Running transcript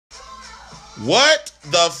What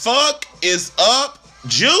the fuck is up,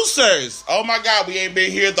 Juicers? Oh my God, we ain't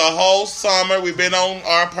been here the whole summer. We've been on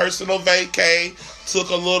our personal vacay.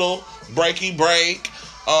 Took a little breaky break.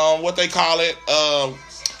 What they call it?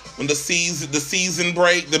 When the season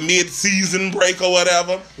break, the mid-season break or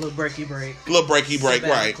whatever. Little breaky break,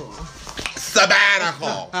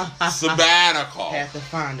 Sabbatical. Right? Sabbatical. Have to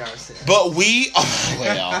find ourselves. But we,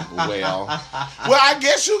 well, I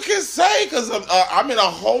guess you can say, because I'm in a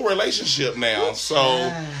whole relationship now.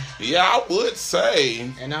 So, yeah, I would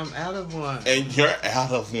say. And I'm out of one. And you're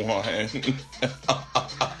out of one.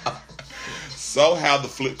 So how the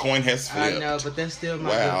flip coin has flipped. I know, but that's still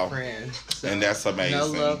my good friend. So and that's amazing. No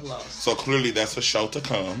love lost. So clearly that's a show to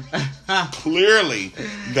come. Clearly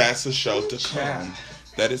that's a show to come.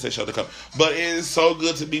 That is a show to come. But it is so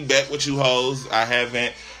good to be back with you hoes. I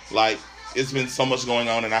haven't, it's been so much going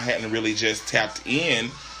on and I hadn't really just tapped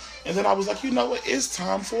in. And then I was like, you know what? It's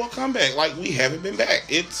time for a comeback. We haven't been back.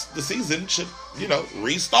 It's the season should,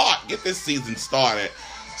 restart. Get this season started.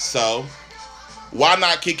 So why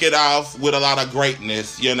not kick it off with a lot of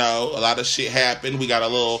greatness? A lot of shit happened. We got a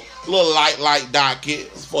little light docket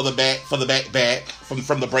for the back from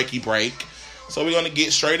the breaky break. So we're gonna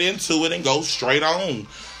get straight into it and go straight on.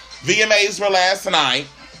 VMAs were last night.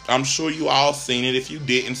 I'm sure you all seen it. If you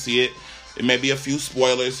didn't see it, it may be a few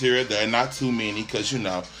spoilers here. There are not too many because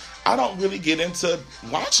I don't really get into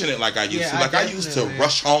watching it like I used to. I used to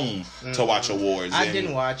rush home to watch awards. I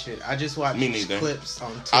didn't watch it. I just watched clips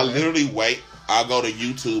on Twitter. I literally wait. I go to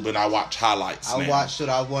YouTube and I watch highlights. I watched what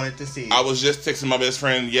I wanted to see. I was just texting my best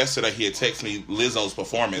friend yesterday. He had texted me Lizzo's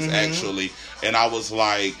performance, actually. And I was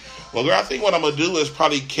like, well, girl, I think what I'm going to do is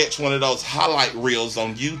probably catch one of those highlight reels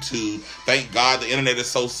on YouTube. Thank God the internet is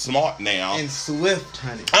so smart now. And swift,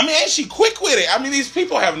 honey. And she quick with it. These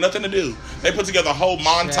people have nothing to do. They put together whole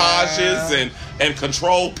montages and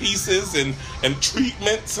control pieces and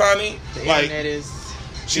treatments, honey. The internet is...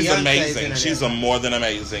 She's amazing. She's more than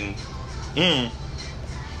amazing.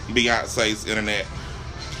 Beyonce's internet.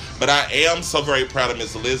 But I am so very proud of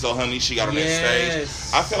Miss Lizzo, honey. She got on that stage.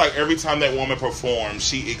 I feel like every time that woman performs,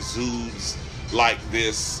 she exudes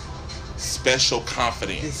this special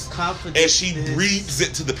confidence. And she breathes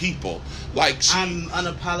it to the people. I'm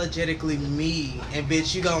unapologetically me, and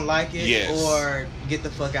bitch, you gonna like it or get the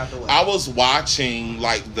fuck out the way. I was watching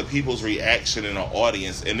the people's reaction in the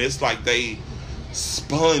audience, and it's like they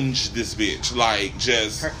sponge this bitch,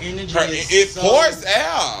 her energy pours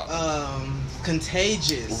out,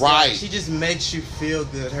 contagious, right? She just makes you feel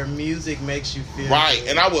good. Her music makes you feel right good.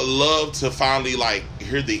 And I would love to finally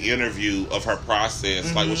hear the interview of her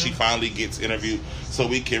process, when she finally gets interviewed, so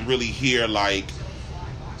we can really hear I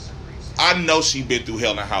know she's been through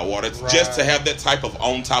hell and high water. Right. Just to have that type of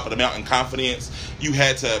on top of the mountain confidence, you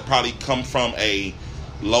had to probably come from a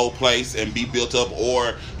low place and be built up,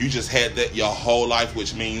 or you just had that your whole life,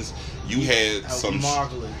 which means you had some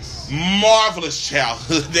marvelous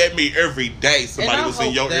childhood. That means every day somebody was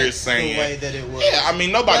in your ear saying, the way that it was. Yeah,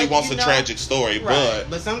 nobody wants a tragic story, right.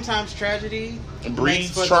 But sometimes tragedy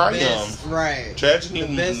breeds triumph. Right. Tragedy,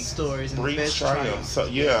 the best stories and breeds the best triumph. So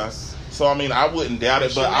so I wouldn't doubt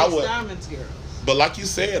it, but I would. Diamonds, girl. But like you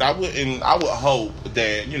said, I would hope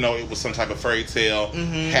that it was some type of fairy tale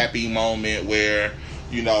happy moment where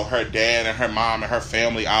her dad and her mom and her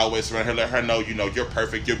family always let her know, you're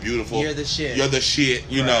perfect, you're beautiful. You're the shit.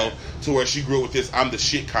 To where she grew up with this I'm the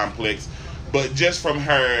shit complex. But just from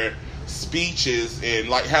her speeches and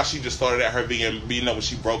how she just started at her being, when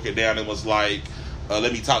she broke it down, it was let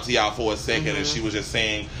me talk to y'all for a second. And she was just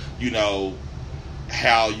saying,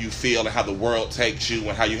 how you feel and how the world takes you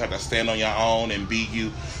and how you have to stand on your own and be you.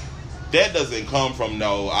 That doesn't come from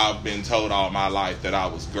I've been told all my life that I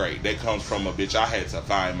was great. That comes from a bitch, I had to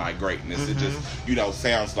find my greatness. It just,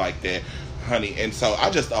 sounds like that, honey. And so I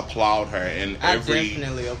just applaud her and every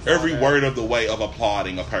word of the way of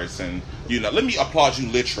applauding a person. Let me applaud you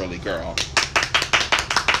literally, girl.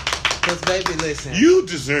 Because, baby, listen. You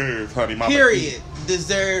deserve, honey. Period.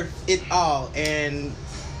 Deserve it all. And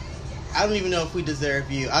I don't even know if we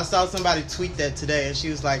deserve you. I saw somebody tweet that today and she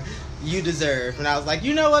was like, you deserve. And I was like,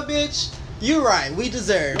 you know what, bitch? You're right. We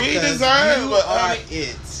deserve. We deserve. You are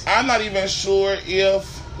it. I'm not even sure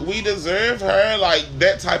if we deserve her.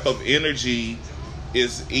 That type of energy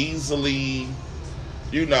is easily,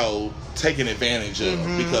 taken advantage of.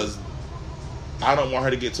 Because I don't want her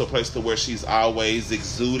to get to a place to where she's always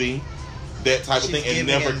exuding that type of thing and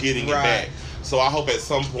never getting it back. So I hope at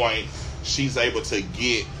some point she's able to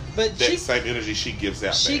get But that same energy she gives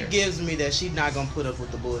out she there. gives me that she's not gonna put up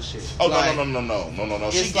with the bullshit. Oh, like,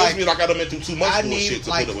 no. She it's gives me like I done been through too much I bullshit need, to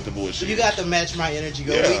like, put up with the bullshit. You got to match my energy.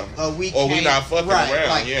 Yeah. We or we can't- not fucking right, around.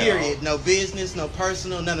 like, Yeah. period. No business, no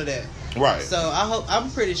personal, none of that. Right. So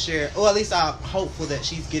I'm pretty sure, or at least I'm hopeful that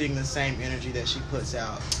she's getting the same energy that she puts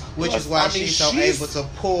out, which is why she's so able to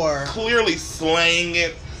pour. Clearly slaying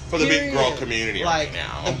it for the big girl community like, right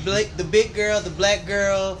now. The big girl, the black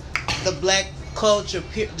culture,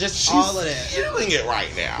 just She's all of that. killing it right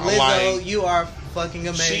now. Lizzo, Like, you are fucking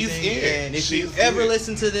amazing. She's it. And if She's you ever it.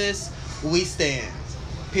 listen to this, we stand.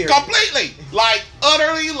 Period. completely, like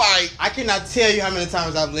utterly, like I cannot tell you how many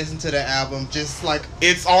times I've listened to the album. Just like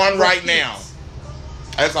it's on right now.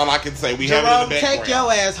 That's all I can say. We have it in Jerome, the background. take your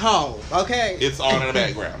ass home, okay? It's on in the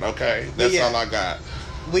background. Okay, that's Yeah. all I got.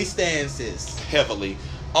 We stand, sis. Heavily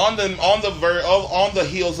on the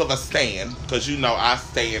heels of a stand, because you know I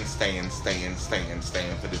stand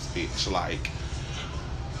for this bitch. Like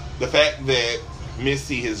the fact that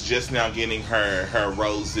Missy is just now getting her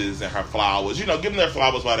roses and her flowers. You know, giving their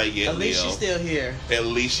flowers while they yet At least live. she's still here. At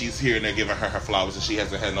least she's here and they're giving her flowers, and she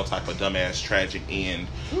hasn't had no type of dumbass tragic end.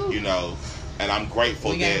 Woo. You know. And I'm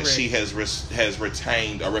grateful that she has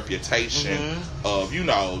retained a reputation of, you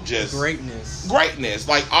know, just greatness,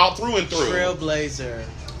 like all through and through, trailblazer,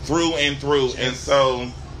 through and through. Yes. And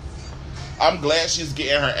so I'm glad she's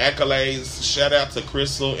getting her accolades. Shout out to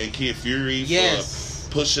Crystal and Kid Fury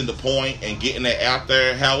for pushing the point and getting it out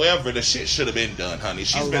there. However, the shit should have been done, honey.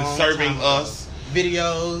 She's been serving us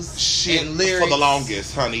videos shit and lyrics for the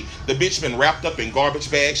longest, honey. The bitch been wrapped up in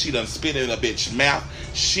garbage bags. She done spit in a bitch mouth.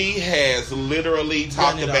 She has literally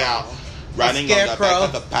talked about running on the back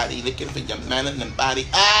of the body, looking for your man in the body.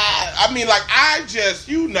 I mean, like, I just,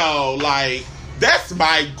 you know, like, that's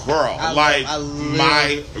my girl. I love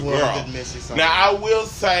my girl. Now, I will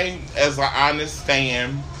say, as an honest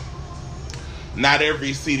fan, not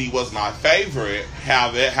every CD was my favorite.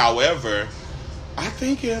 However, I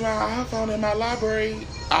think in my iPhone, in my library,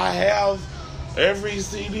 I have every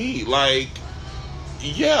CD. Like,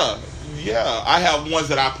 yeah, I have ones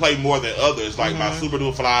that I play more than others. Like my Super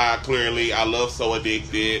Duper Fly, clearly. I love So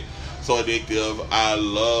Addictive. I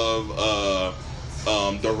love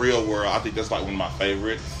The Real World. I think that's like one of my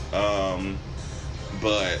favorites.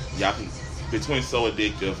 But yeah, I think between So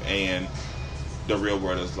Addictive and The Real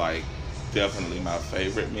World is like definitely my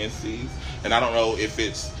favorite Missy's. And I don't know if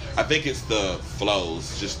I think it's the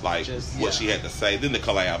flows, just what she had to say. Then the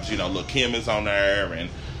collabs, you know, Lil' Kim is on there, and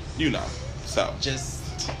you know, so just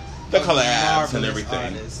the collabs and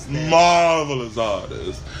everything. Marvelous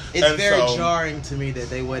artists. It's very jarring to me that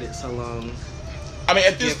they waited so long. I mean,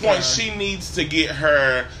 at this point, she needs to get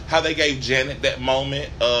her, how they gave Janet that moment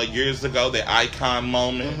years ago, that icon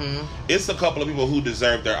moment. It's a couple of people who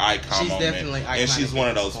deserve their icon moment. She's definitely iconic. And she's one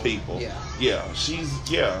of those people. Yeah.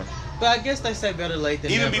 But I guess they say better late than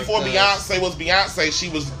never. Even before Beyonce was Beyonce, she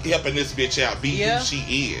was helping this bitch out be who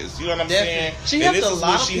she is. You know what I'm saying? She helped a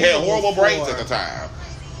lot of people. She had horrible braids at the time.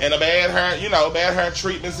 And a bad hair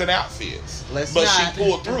treatments and outfits. She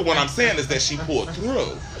pulled through. What I'm saying is that she pulled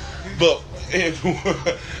through. But I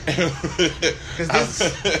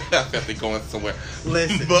felt it going somewhere.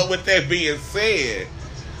 Listen. But with that being said,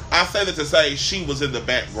 I say that to say she was in the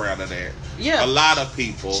background of that. Yeah. A lot of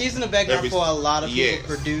people. She's in the background for a lot of people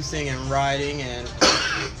producing and writing and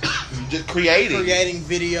just creating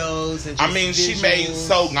videos and just I mean, visuals. She made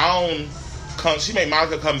So Gone she made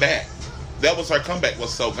Monica come back. That was her comeback,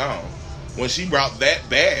 was So Gone. When she brought that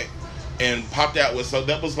back and popped out with So,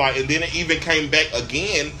 that was like, and then it even came back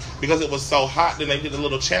again because it was so hot. Then they did a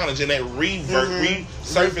little challenge and that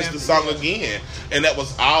resurfaced the song again. And that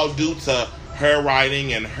was all due to her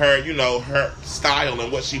writing and her, you know, her style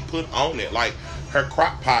and what she put on it. Like, her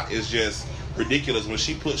crock pot is just ridiculous. When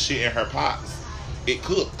she puts shit in her pots, it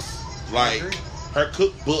cooks. Like, her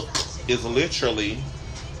cookbook is literally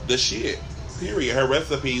the shit. Period. Her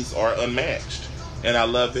recipes are unmatched. And I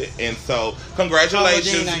love it. And so,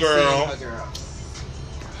 congratulations, girl.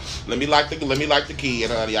 Let me light the key,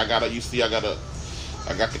 and honey, I got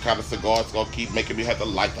the kind of cigar that's gonna keep making me have to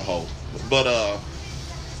light the whole. But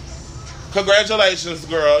congratulations,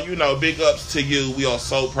 girl. You know, big ups to you. We are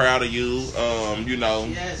so proud of you. You know,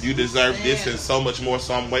 you deserve this and so much more.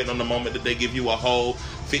 So I'm waiting on the moment that they give you a whole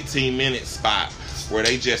 15-minute spot where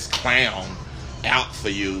they just clown out for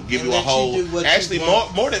you, give you a whole, actually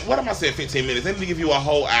more than, what am I saying, 15 minutes? They need to give you a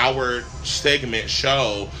whole hour segment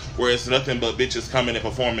show where it's nothing but bitches coming and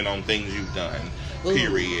performing on things you've done.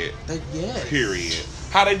 Period. Yes. Period.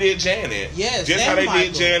 How they did Janet. Yes. Just how they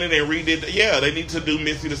Michael. did Janet and redid. Yeah, they need to do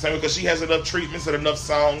Missy the same because she has enough treatments and enough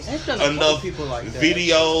songs, enough people like that.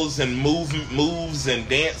 videos and moves and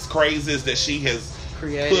dance crazes that she has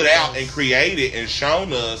Created put out and created and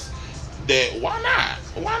shown us. That why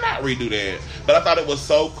not redo that? But I thought it was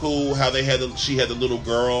so cool how they had she had the little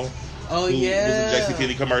girl who was in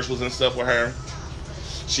JCPenney commercials and stuff with her.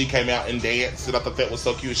 She came out and danced, and I thought that was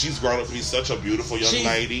so cute. She's grown up to be such a beautiful young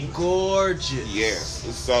lady. Gorgeous. Yes.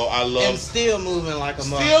 So I love. And still moving like a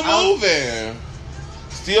mother. Still moving.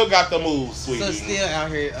 Still got the moves, sweetie. So still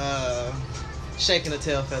out here shaking a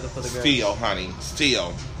tail feather for the girl. Still, honey.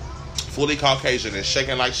 Still. Fully Caucasian and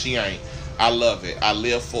shaking like she ain't. I love it. I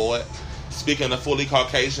live for it. Speaking of fully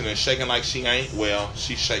Caucasian and shaking like she ain't, well,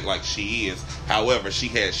 she shake like she is. However, she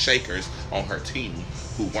had shakers on her team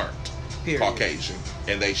who weren't Caucasian,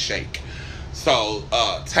 and they shake. So,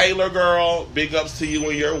 Taylor, girl, big ups to you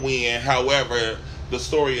and your win. However, the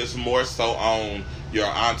story is more so on your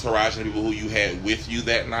entourage and the people who you had with you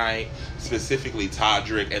that night, specifically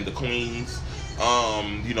Todrick and the Queens.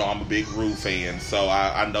 You know, I'm a big Rue fan, so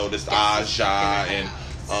I noticed Aja and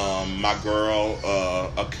my girl,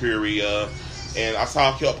 Akuria, and I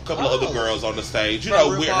saw a couple of other girls on the stage, you know,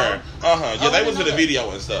 with her. Yeah, they was in the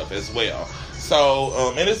video and stuff as well.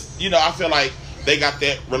 So, and it's, you know, I feel like they got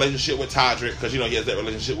that relationship with Todrick because, you know, he has that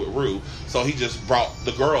relationship with Rue. So he just brought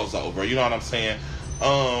the girls over, you know what I'm saying?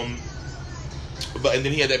 But, and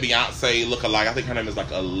then he had that Beyonce lookalike. I think her name is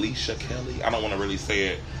like Alicia Kelly. I don't want to really say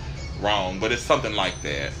it wrong, but it's something like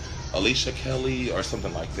that. Alicia Kelly or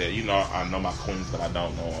something like that. You know, I know my queens, but I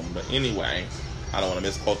don't know them. But anyway, I don't want to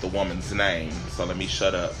misquote the woman's name, so let me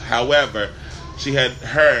shut up. However, she had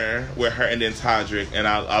her with her and then Todrick, and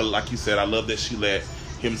I like you said, I love that she let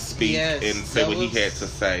him speak and say what he had to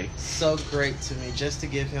say. So great to me, just to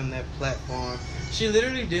give him that platform. She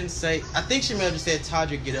literally didn't say. I think she may have just said,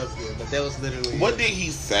 "Todrick, get up here," but that was literally. What did he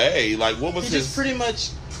say? Like, what was he just pretty much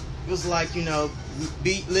was like, you know,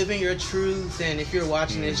 be living your truth, and if you're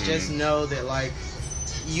watching this, just know that like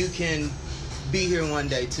you can be here one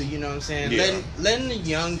day too. You know what I'm saying? Yeah. Letting the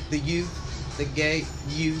youth, the gay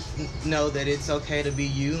youth, know that it's okay to be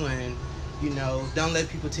you, and you know, don't let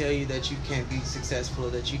people tell you that you can't be successful,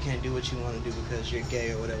 that you can't do what you want to do because you're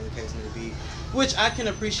gay or whatever the case may be. Which I can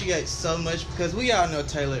appreciate so much because we all know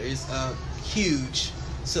Taylor is a huge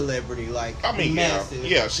celebrity, like massive.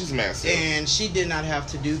 Yeah, she's massive. And she did not have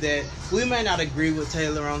to do that. We may not agree with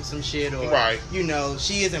Taylor on some shit, or you know,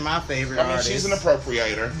 she isn't my favorite artist. She's an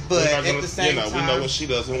appropriator, but at the same time, we know what she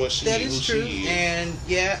does and what she that is true. She is. And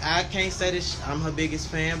yeah, I can't say that I'm her biggest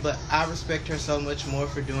fan, but I respect her so much more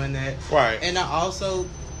for doing that. Right. And I also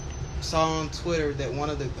saw on Twitter that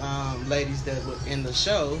one of the ladies that were in the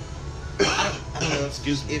show, I don't know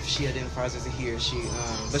if she identifies as a he or she,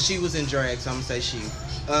 but she was in drag, so I'm gonna say she.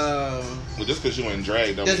 Well, just because you in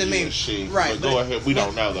drag doesn't mean she. Right. But go ahead. We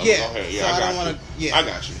don't know though. Yeah. Go ahead. Yeah, so I got you. I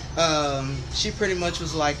got you. She pretty much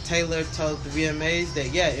was like, Taylor told the VMAs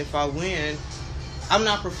that if I win, I'm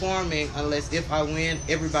not performing unless if I win,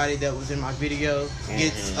 everybody that was in my video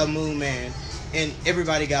gets a Moon Man, and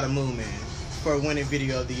everybody got a Moon Man for winning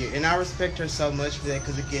video of the year. And I respect her so much for that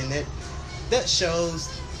because again, that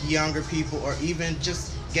shows younger people or even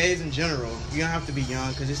just gays in general. You don't have to be young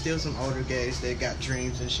because there's still some older gays that got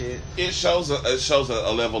dreams and shit. It shows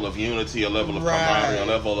a level of unity, a level of camaraderie, a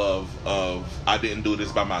level of I didn't do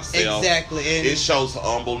this by myself. Exactly. And it shows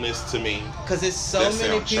humbleness to me. Because it's so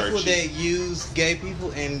many people that use gay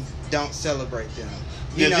people and don't celebrate them.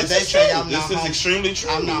 You know, they say this is extremely true.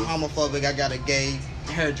 I'm not homophobic. I got a gay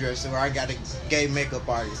hairdresser or I got a gay makeup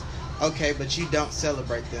artist. Okay, but you don't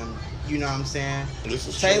celebrate them. You know what I'm saying?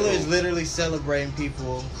 Taylor is literally celebrating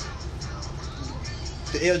people,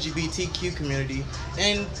 the LGBTQ community,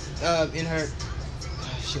 and in her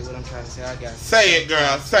shit. What I'm trying to say, I got say it,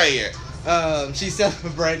 girl. Say it. She's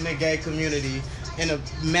celebrating the gay community in a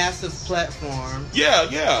massive platform. Yeah.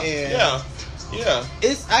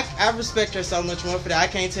 It's I respect her so much more for that. I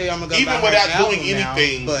can't tell you I'm gonna go even without doing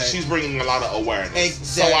anything. Now, she's bringing a lot of awareness.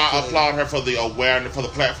 Exactly. So I applaud her for the awareness, for the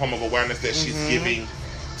platform of awareness that she's giving.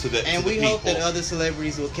 And we hope that other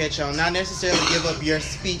celebrities will catch on. Not necessarily give up your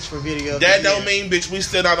speech for video. That don't mean, bitch, we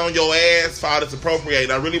still not on your ass for all this appropriate.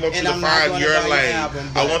 I really want you to find your lane.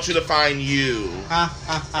 I want you to find you.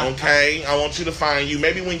 Okay? I want you to find you.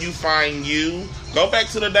 Maybe when you find you, go back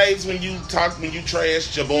to the days when you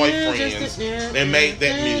trashed your boyfriends and made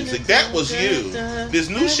that music. That was you. This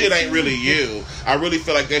new shit ain't really you. I really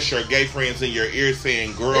feel like that's your gay friends in your ear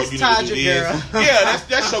saying, girl, you need to do this. Yeah,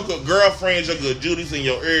 that's your good girlfriends, your good Judies in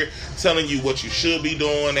your ear here telling you what you should be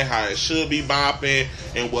doing and how it should be bopping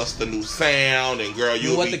and what's the new sound. And girl,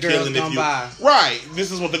 you'll be killing if you buy. Right.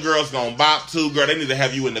 This is what the girls gonna bop to. Girl, they need to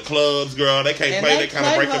have you in the clubs, girl. They can't play that kind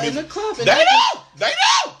of breaking music. In the club. They know.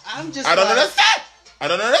 I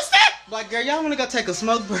don't understand. Like, girl, y'all want to go take a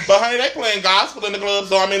smoke break? But honey, they playing gospel in the club,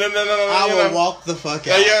 so I mean, no. I will walk the fuck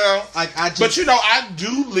out. Yeah. Like, but you know, I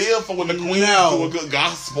do live for when the queens do a good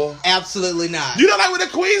gospel. Absolutely not. You don't like when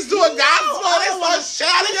the queens do a gospel? They start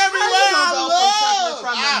shouting everywhere. I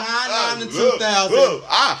love from 2000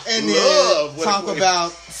 and then talk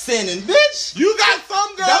about sinning, bitch. You got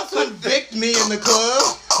some girls don't convict me in the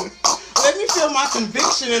club. Let me feel my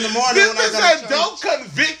conviction in the morning. This when I said, don't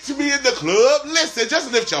convict me in the club. Listen,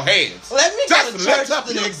 just lift your hands. Let me go to church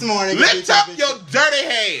the next morning. Lift up your dirty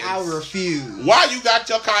hands. I refuse. Why you got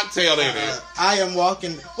your cocktail in it? I am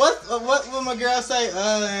walking. What will my girl say?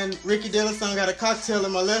 And Ricky Dillon got a cocktail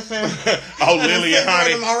in my left hand. Oh, Lily and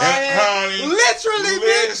honey. In my right hand. Literally,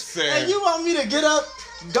 listen. Bitch. And you want me to get up?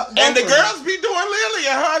 Go and the girls be doing Lily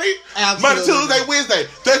and honey. Absolutely. Monday, Tuesday, Wednesday.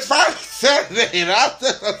 That's Friday, Saturday, and after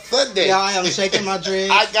Sunday. Yeah, I am shaking my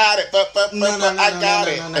dreads. I got it. No, I got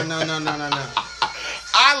it. No.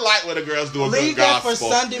 I like when the girls do a Leave good gospel. Leave that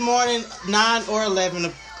for Sunday morning, 9 or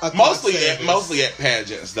 11. Mostly at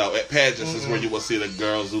pageants, though. At pageants is where you will see the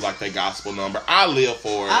girls do like their gospel number. I live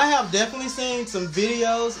for it. I have definitely seen some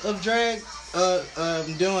videos of drag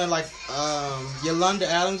doing like Yolanda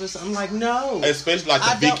Adams or something. I'm like, no. Especially like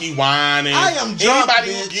the Vicky Wine and I am drunk,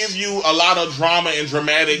 anybody bitch. who give you a lot of drama and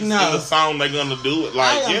dramatics in the song, they're gonna do it.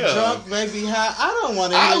 Like, I am drunk, baby. I don't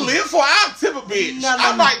want to. I live for I'll tip a bitch.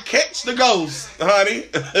 I might catch the ghost, honey.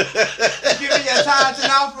 Give me your tithes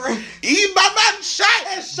and offering. Eat my man shot.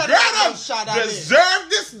 Girl, deserve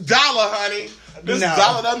this dollar, honey. This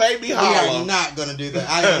dollar that made me holler. We are not going to do that.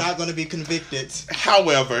 I am not going to be convicted.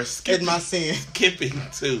 However, in my sin.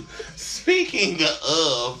 Speaking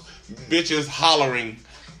of bitches hollering,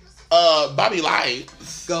 Bobby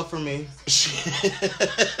Lights. Go for me.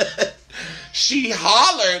 She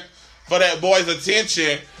hollered for that boy's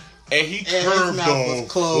attention, and he curved his mouth was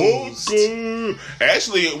closed.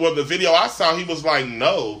 Actually, well, the video I saw, he was like,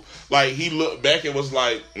 no. Like, he looked back and was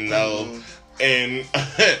like, no. And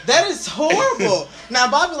that is horrible. Now,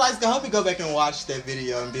 Bobby Lights, I hope you go back and watch that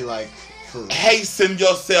video and be like, hasten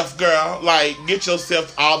yourself, girl. Like, get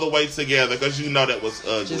yourself all the way together, because you know that was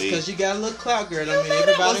ugly. Just because you got a little clout, girl. I mean,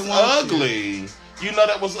 everybody wants ugly. You know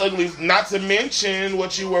that was ugly. Not to mention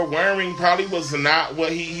what you were wearing probably was not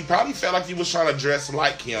what he probably felt like you was trying to dress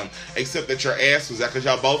like him, except that your ass was out, because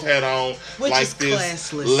y'all both had on like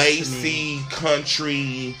this lacy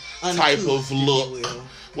country type of look.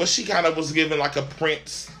 Well, she kind of was giving like a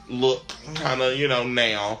Prince look, kind of,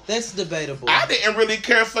 now. That's debatable. I didn't really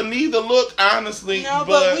care for neither look, honestly. No,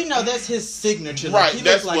 but we know that's his signature. Right, he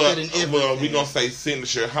that's like what, that in everything. well, we're going to say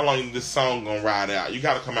signature. How long is this song going to ride out? You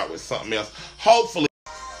got to come out with something else. Hopefully,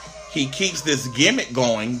 he keeps this gimmick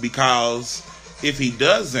going, because if he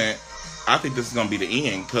doesn't, I think this is going to be the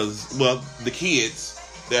end. Because, well, the kids,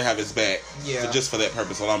 they'll have his back. Yeah. So just for that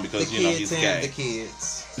purpose alone, because, he's gay. The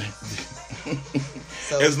kids.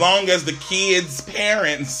 So, as long as the kids'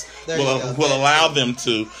 parents will allow them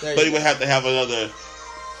to. But he would have to have another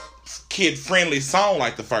kid-friendly song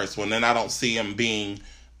like the first one. And I don't see him being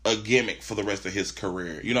a gimmick for the rest of his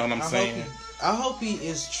career. You know what I'm saying? I hope he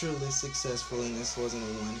is truly successful and this wasn't a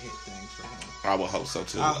one-hit thing for him. I would hope so,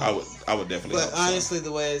 too. I would definitely hope so. But honestly,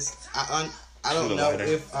 the way I don't know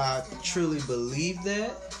if I truly believe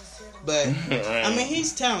that. But, I mean,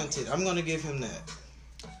 he's talented. I'm going to give him that.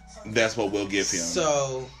 That's what we'll give him.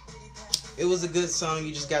 So, it was a good song.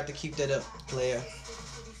 You just got to keep that up, player.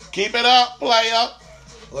 Keep it up, player.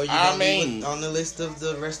 Or you on the list of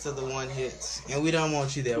the rest of the one hits. And we don't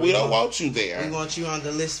want you there. We don't want you there. We want you on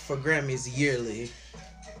the list for Grammys yearly.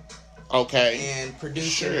 Okay. And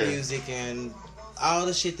producing music and all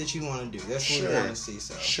the shit that you want to do. That's what we want to see.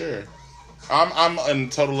 So. Sure. I'm in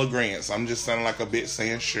total agreement. I'm just sounding like a bitch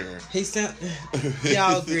saying sure.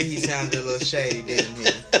 Y'all agree he sounded a little shady, didn't he?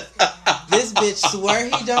 This bitch swear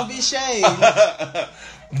he don't be shady.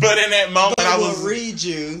 But in that moment, I was read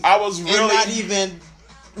you. I was really and not even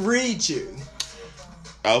read you.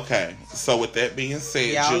 Okay, so with that being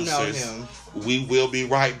said, y'all know him. We will be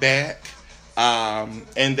right back.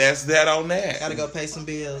 And that's that on that. Gotta go pay some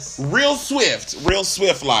bills. Real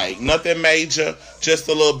swift like. Nothing major, just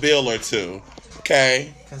a little bill or two.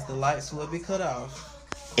 Okay? Because the lights will be cut off.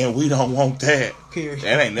 And we don't want that. Period.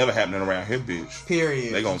 That ain't never happening around here, bitch.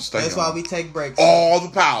 Period. They gonna stay That's on. why we take breaks. All the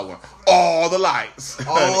power. All the lights.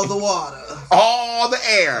 All the water. All the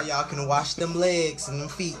air. So y'all can wash them legs and them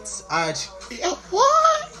feet. Alright.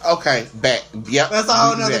 What? Okay, back. Yep. That's a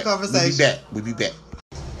whole nother conversation. We be back.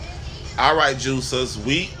 All right, juicers,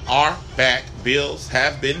 we are back. Bills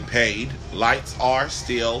have been paid. Lights are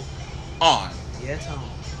still on. Yeah, it's on.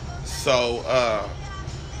 So,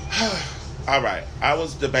 all right. I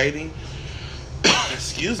was debating.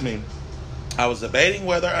 Excuse me. I was debating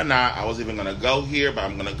whether or not I was even going to go here, but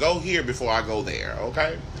I'm going to go here before I go there.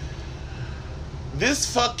 Okay.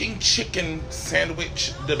 This fucking chicken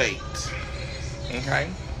sandwich debate. Okay.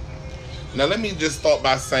 Now let me just start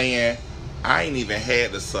by saying I ain't even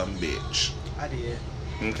had the some bitch. I did.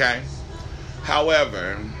 Okay.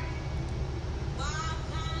 However,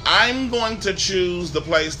 I'm going to choose the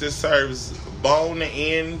place that serves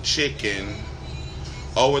bone-in chicken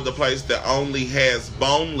over the place that only has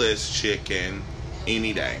boneless chicken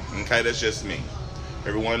any day. Okay, that's just me.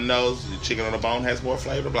 Everyone knows the chicken on the bone has more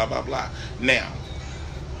flavor, blah, blah, blah. Now,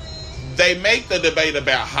 they make the debate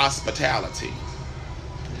about hospitality.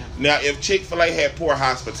 Now, if Chick-fil-A had poor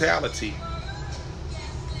hospitality,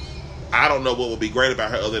 I don't know what would be great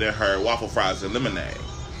about her other than her waffle fries and lemonade.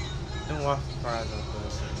 Them waffle fries are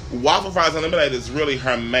good. Waffle fries and lemonade is really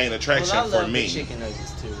her main attraction I love for me. The chicken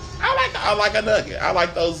nuggets too. I like a nugget. I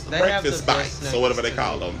like those breakfast bites or whatever they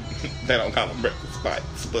call them. They don't call them breakfast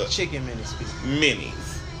bites, but chicken minis.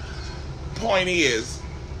 Minis. Point is,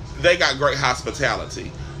 they got great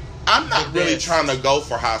hospitality. I'm not really trying to go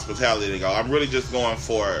for hospitality to go. I'm really just going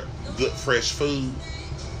for good, fresh food.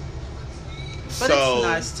 But so, it's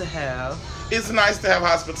nice to have. It's nice to have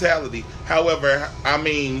hospitality. However, I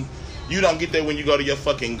mean, you don't get that when you go to your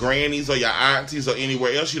fucking grannies or your aunties or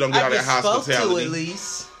anywhere else. You don't get all that hospitality. Spoke to at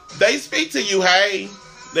least. They speak to you, hey.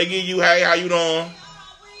 They give you, hey, how you doing?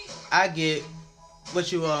 I get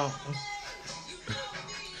what you want.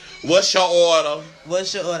 What's your order?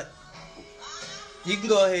 What's your order? You can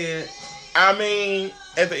go ahead. I mean,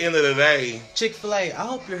 at the end of the day, Chick-fil-A, I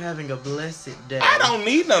hope you're having a blessed day. I don't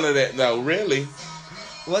need none of that though, really.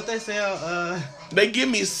 What they say, they give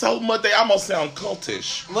me so much, they almost sound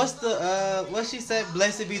cultish. What's the, what she said?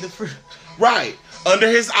 Blessed be the fruit. Right. Under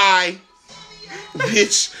his eye.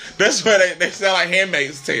 Bitch. That's where they sound like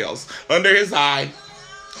Handmaid's Tales. Under his eye.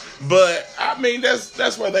 But, I mean,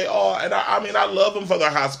 that's where they are. And, I mean, I love them for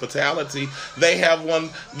their hospitality. They have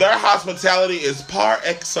one. Their hospitality is par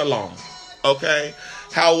excellence. Okay?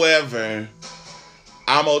 However,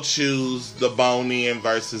 I'm going to choose the bone-in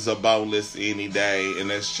versus a boneless any day.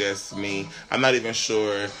 And that's just me. I'm not even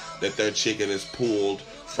sure that their chicken is pulled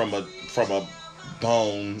from a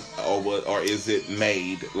bone or is it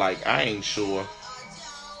made. Like, I ain't sure.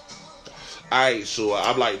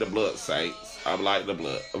 I'm like the blood saints. I'm like the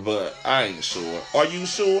blood, but I ain't sure. Are you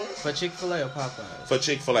sure? For Chick-fil-A or Popeyes? For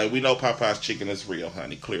Chick-fil-A. We know Popeye's chicken is real,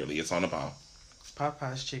 honey. Clearly, it's on the bone.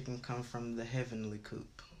 Popeye's chicken come from the heavenly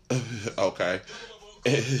coop. Okay.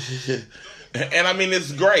 And I mean,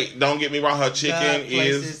 it's great. Don't get me wrong. Her chicken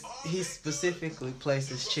is... He specifically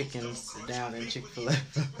places chickens down in Chick-fil-A.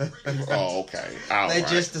 Oh, okay. They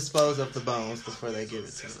just dispose of the bones before they give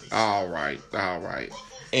it to us. All right.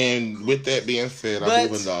 And with that being said, I'm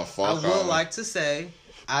moving the fuck on. I would like to say,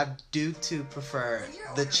 I do too prefer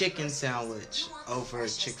the chicken sandwich over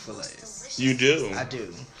Chick-fil-A's. You do? I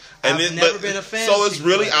do. And I've never been a fan. So it's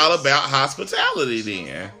really all about hospitality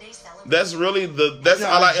then. That's really that's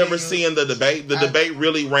all I ever see in the debate. The debate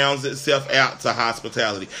really rounds itself out to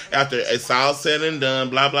hospitality. After it's all said and done,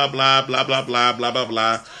 blah, blah, blah, blah, blah, blah, blah, blah,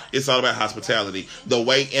 blah. It's all about hospitality. The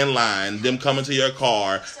wait in line, them coming to your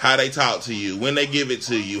car, how they talk to you, when they give it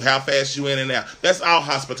to you, how fast you in and out. That's all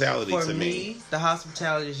hospitality to me. For me, the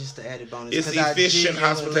hospitality is just the added bonus. It's efficient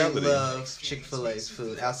hospitality. I love Chick-fil-A's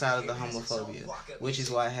food outside of the homophobia, which is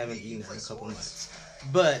why I haven't eaten it in a couple months.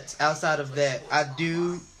 But outside of that, I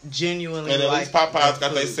do genuinely like. And at least Popeyes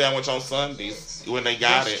got their sandwich on Sundays when they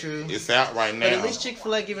got it. True. It's out right now. But at least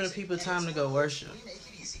Chick-fil-A giving the people time to go worship.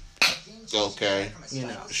 Okay. You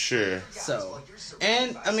know. Sure. So,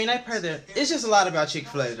 and I mean, it's just a lot about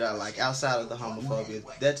Chick-fil-A that I like outside of the homophobia.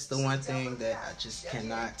 That's the one thing that I just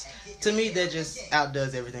cannot. To me, that just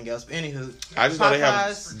outdoes everything else. But anywho, I just know they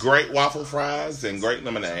have great waffle fries and great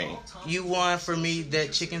lemonade. You won for me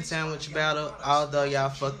that chicken sandwich battle, although y'all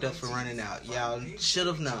fucked up for running out. Y'all should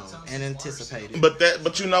have known and anticipated.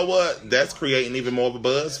 But you know what? That's creating even more of a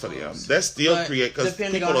buzz for them. That's still because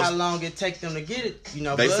depending on how long it takes them to get it, you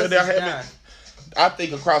know, they said they're having. I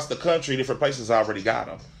think across the country, different places already got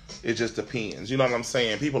them. It just depends. You know what I'm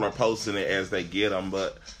saying? People are posting it as they get them,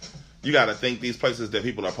 but you got to think these places that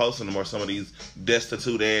people are posting them are some of these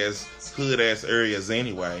destitute ass, hood ass areas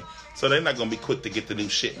anyway. So they're not going to be quick to get the new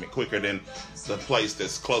shipment quicker than the place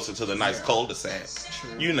that's closer to the nice cul-de-sac.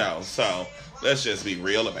 True. You know, so Let's just be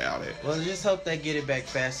real about it. Well, just hope they get it back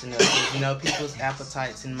fast enough. 'Cause, you know, people's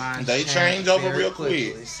appetites and minds They change over real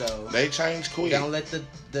quickly, quick. So They change quick. don't let the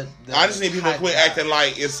I just need people to quit hype acting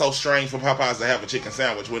like it's so strange for Popeyes to have a chicken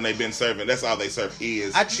sandwich when they've been serving. That's all they serve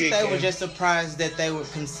is I just chicken. they were just surprised that they were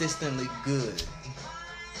consistently good.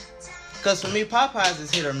 Because for me, Popeyes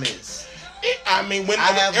is hit or miss. I mean, when I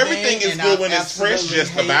have everything been, is and good I when it's fresh, absolutely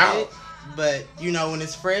just hate about. it, but you know, when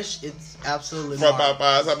it's fresh, it's absolutely From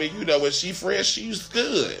marvelous. Popeyes, I mean, you know, when she fresh, she's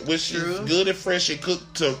good. When she's True. good and fresh and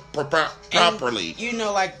cooked to And, properly. you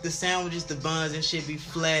know, like the sandwiches, the buns and shit be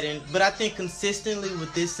flattened. But I think consistently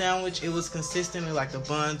with this sandwich, it was consistently like the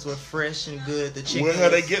buns were fresh and good. The chicken. Well,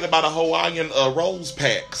 they was- get about a Hawaiian rolls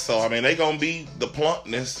pack, so I mean, they gonna be the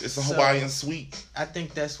plumpness. It's a So, Hawaiian sweet. I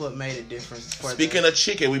think that's what made a difference. Speaking of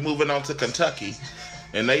chicken, we moving on to Kentucky,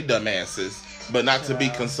 and they dumbasses, but not to be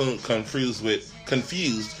confused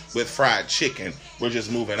with fried chicken. We're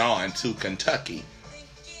just moving on to Kentucky.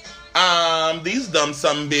 These dumb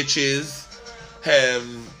some bitches have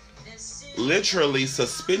literally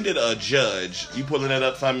suspended a judge. You pulling that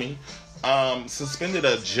up for me? Suspended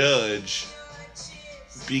a judge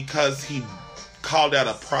because he called out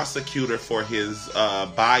a prosecutor for his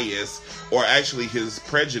bias, or actually his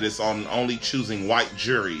prejudice on only choosing white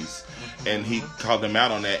juries. And he called them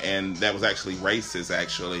out on that, and that was actually racist,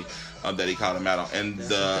 actually, that he called him out on. And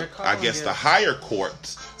I guess the higher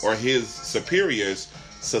courts, or his superiors,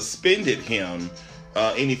 suspended him.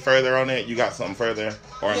 Any further on that? You got something further?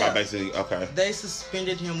 Or am I basically, okay. They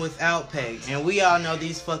suspended him without pay. And we all know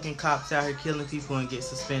these fucking cops out here killing people and get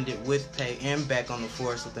suspended with pay and back on the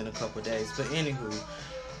force within a couple of days. But anywho,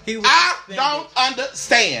 he was I suspended. don't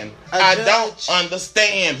understand. A I judge- don't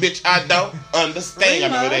understand, bitch. I don't understand. I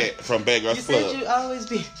Remo, remember that from Beggar's You Club. said you'd always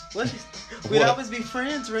be... We'd What? always be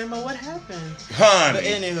friends, Remo. What happened? Honey. But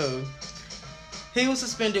anywho, he was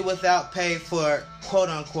suspended without pay for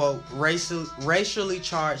quote-unquote racially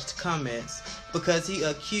charged comments because he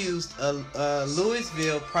accused a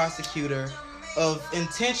Louisville prosecutor of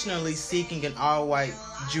intentionally seeking an all-white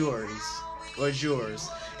jurors.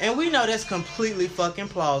 And we know that's completely fucking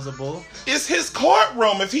plausible. It's his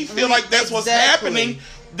courtroom. If he feel like that's what's happening,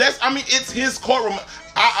 it's his courtroom.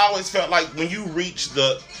 I always felt like when you reach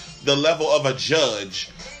the level of a judge,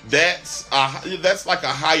 that's like a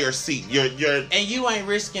higher seat. You're And you ain't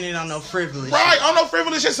risking it on no frivolous right shit. on no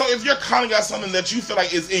frivolous shit. So if you're calling out something that you feel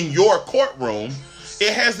like is in your courtroom,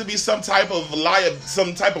 it has to be some type of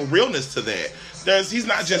realness to that. He's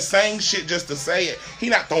not just saying shit just to say it. He's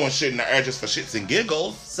not throwing shit in the air just for shits and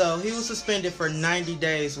giggles. So he was suspended for 90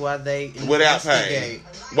 days while they Without pay.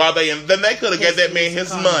 Then they could have gave that man his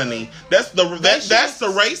money. That's the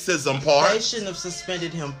racism part. They shouldn't have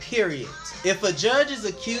suspended him, period. If a judge is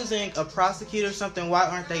accusing a prosecutor of something, why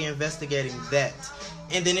aren't they investigating that?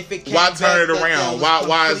 And then if it came why back turn it that around? was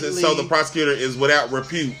Why is it so the completely prosecutor is without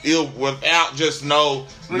repute, without just no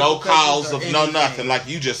cause or of no anything. nothing? Like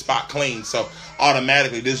you just spot clean. So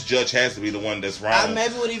automatically this judge has to be the one that's wrong. I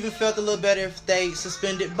maybe would even felt a little better if they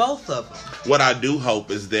suspended both of them. What I do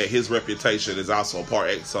hope is that his reputation is also par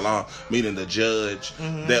excellence, meaning the judge.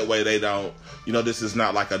 Mm-hmm. That way they don't, this is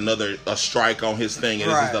not like a strike on his thing,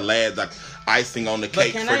 and Right. this is like icing on the But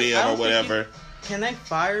cake can for they- I them or don't think whatever. Can they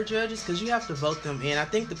fire judges? Because you have to vote them in. I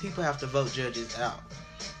think the people have to vote judges out.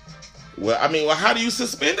 Well, how do you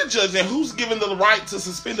suspend a judge, and who's given the right to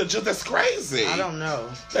suspend a judge? That's crazy. I don't know.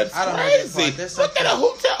 That's I don't crazy. know that part. That's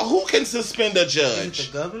Look at who can suspend a Is it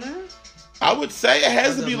judge? the governor? I would say it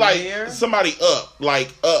has Or to be the like mayor? somebody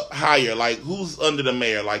up higher. Like who's under the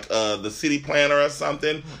mayor? Like the city planner or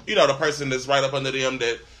something. The person that's right up under them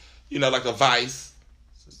that, like a vice.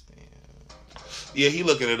 Yeah, he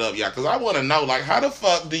looking it up, because I want to know, like, how the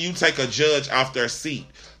fuck do you take a judge off their seat?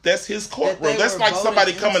 That's his courtroom. they That's were like voted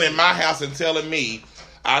somebody coming in into. my house and telling me,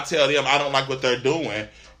 I tell them I don't like what they're doing,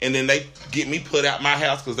 and then they get me put out my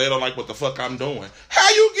house because they don't like what the fuck I'm doing. How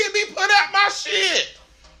you get me put out my shit?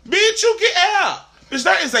 Bitch, you get out. Bitch,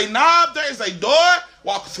 there is a knob, there is a door.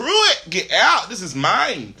 Walk through it. Get out. This is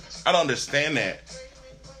mine. I don't understand that.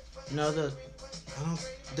 No,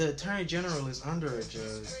 the attorney general is under a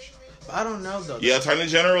judge. But I don't know though. Yeah, attorney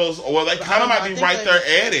generals. Well, they But kind of I might be think right they-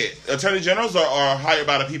 there at it. Attorney generals are hired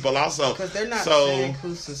by the people also. Because they're not so, saying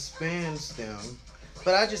who suspends them.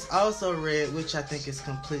 But I just also read, which I think is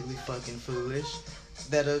completely fucking foolish,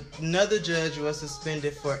 that another judge was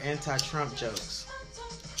suspended for anti-Trump jokes.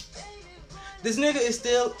 This nigga is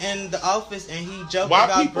still in the office and he joked why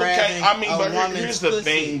about people grabbing can't? I mean, a but woman's here's the pussy.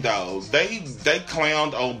 thing, though. They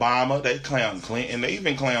clowned Obama. They clowned Clinton. They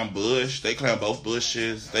even clowned Bush. They clowned both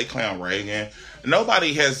Bushes. They clowned Reagan.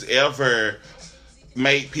 Nobody has ever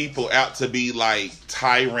made people out to be like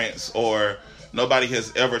tyrants or Nobody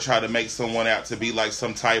has ever tried to make someone out to be like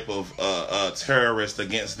some type of terrorist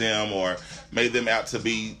against them, or made them out to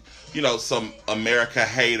be, you know, some America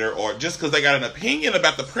hater, or just because they got an opinion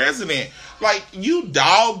about the president. Like, you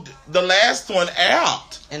dogged the last one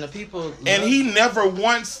out. And the people... And he never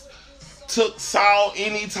once saw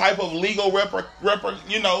any type of legal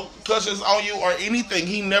repercussions on you or anything.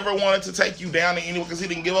 He never wanted to take you down in any way because he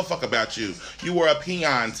didn't give a fuck about you. You were a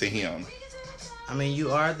peon to him. I mean,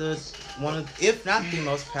 you are one of, if not the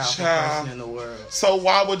most powerful person in the world. So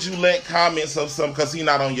why would you let comments of some, because he's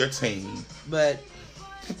not on your team? But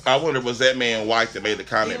I wonder, was that man white that made the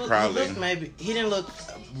comment? Probably. He didn't look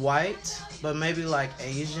white, but maybe like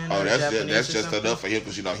Asian. Oh, or that's just something. enough for him,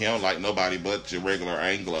 because you know he don't like nobody but your regular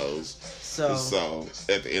Anglos. So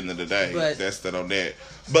at the end of the day, that's that on that.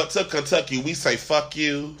 But to Kentucky, we say fuck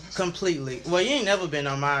you completely. Well, you ain't never been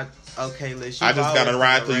on my okay list. I just got to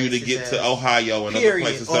ride through you to get to Ohio and other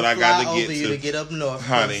places that I got to get to get up north,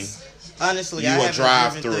 honey. Honestly, you I haven't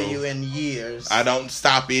drive driven through you in years. I don't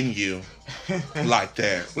stop in you like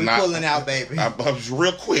that. We're pulling out, baby. I'm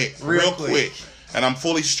real quick, real quick, and I'm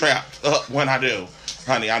fully strapped up when I do,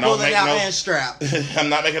 honey. I don't pulling out and strapped. I'm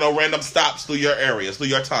not making no random stops through your areas, through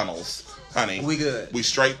your tunnels. Honey, we good. We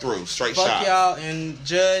straight through, straight fuck shot. Y'all and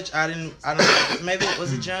Judge. I don't. Maybe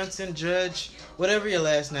was it Johnson, Judge, whatever your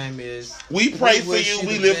last name is. We pray for you.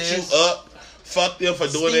 We lift you up. Fuck them for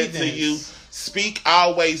doing that to you.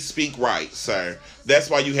 Always speak right, sir. That's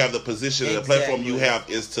why you have the position and the platform you have,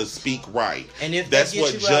 is to speak right. And if that's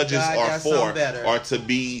what judges are for, or to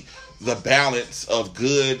be the balance of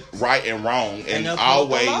good, right, and wrong, and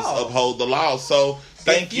always uphold the law. So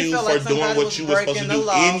thank you for doing what you were supposed to do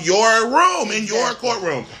in your room, in your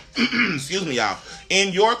courtroom. Excuse me, y'all.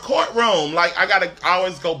 In your courtroom. Like, I gotta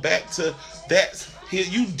always go back to that.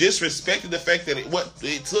 You disrespected the fact that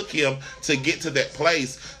it took him to get to that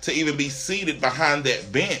place to even be seated behind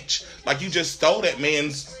that bench. Like, you just stole that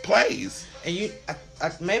man's place. And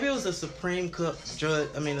maybe it was a Supreme Court judge.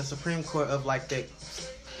 I mean, the Supreme Court of like that.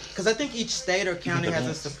 Because I think each state or county has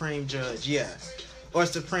a Supreme Judge, or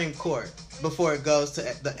Supreme Court before it goes to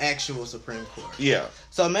the actual Supreme Court. Yeah.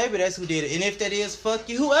 So maybe that's who did it. And if that is, fuck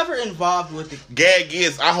you. Whoever involved with it. Gag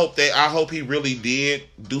is, I hope he really did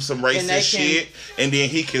do some racist shit, and then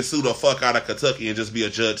he can sue the fuck out of Kentucky and just be a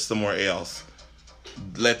judge somewhere else.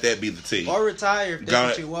 Let that be the tea. Or retire if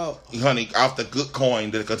that's what you want. Honey, off the good coin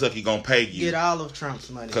that Kentucky gonna pay you. Get all of Trump's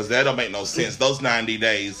money. Because that don't make no sense. Those 90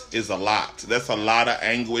 days is a lot. That's a lot of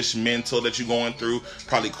anguish mental that you're going through.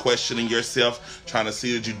 Probably questioning yourself, trying to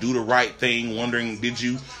see, did you do the right thing? Wondering, should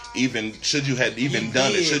you have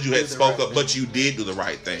done it? Should you have spoke up? But you did do the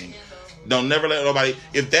right thing. Don't never let nobody,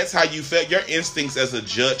 if that's how you felt, your instincts as a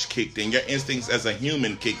judge kicked in, your instincts as a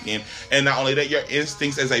human kicked in, and not only that, your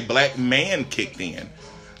instincts as a black man kicked in.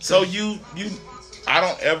 So I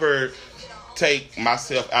don't ever take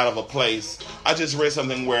myself out of a place. I just read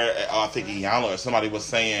something where I think Iyanla or somebody was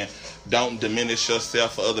saying, don't diminish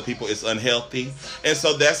yourself for other people. It's unhealthy. And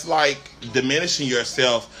so that's like diminishing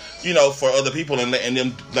yourself, for other people and letting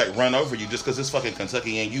them like run over you just because it's fucking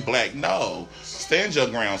Kentucky and you black. No. Stand your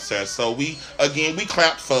ground, sir. So we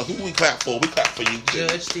clapped for who we clapped for. We clapped for you,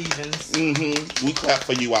 Judge Stevens. We clapped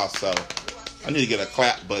for you also. I need to get a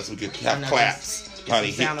clap button so we can have claps.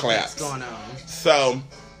 Honey, hit claps. Going on. So,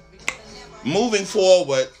 moving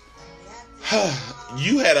forward,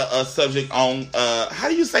 you had a subject on, how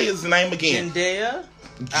do you say his name again? Jendaya?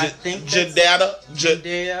 I think Jendaya.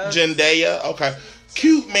 Okay.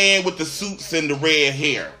 Cute man with the suits and the red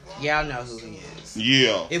hair. Y'all know who he is.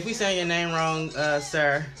 Yeah. If we say your name wrong,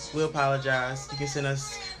 sir, we apologize. You can send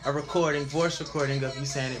us a voice recording of you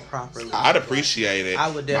saying it properly. I'd appreciate it. I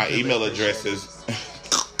would definitely. My email address is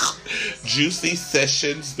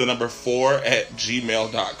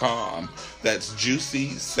juicysessions4@gmail.com. That's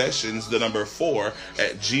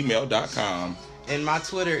juicysessions4@gmail.com. And my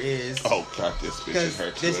Twitter is... Oh, God, this bitch is her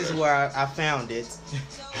Twitter. This is where I found it.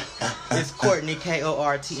 It's Courtney,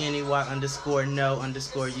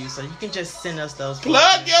 KORTNEY_no_you. So you can just send us those.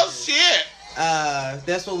 Plug your shit!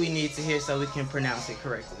 That's what we need to hear so we can pronounce it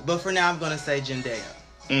correctly. But for now, I'm going to say Jendaya.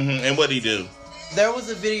 And what'd he do? There was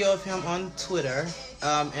a video of him on Twitter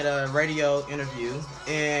at a radio interview.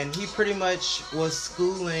 And he pretty much was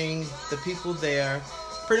schooling the people there,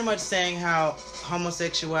 pretty much saying how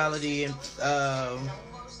homosexuality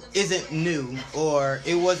isn't new, or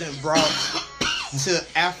it wasn't brought to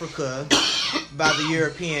Africa by the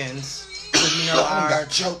Europeans. So, our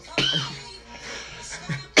choke.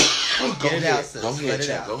 Get it out, sis. Go ahead, Let it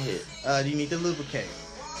out. Go ahead. You need to lubricate.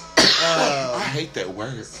 I hate that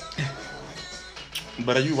word.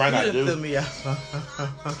 But are you right? I do. Fill me out.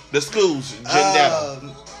 The schools,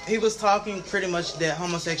 Jendaya. he was talking pretty much that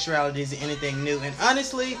homosexuality isn't anything new. And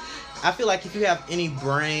honestly, I feel like if you have any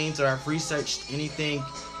brains or have researched anything,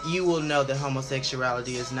 you will know that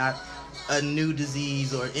homosexuality is not a new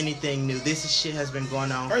disease or anything new. This shit has been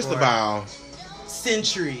going on First for of all,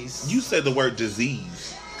 centuries. you said the word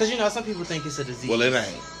disease. Because, you know, some people think it's a disease. Well, it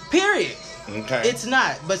ain't. Period. Okay. It's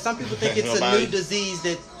not. But some people think it's a new disease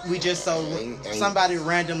that we just somebody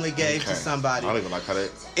randomly gave to somebody. I don't even like how that...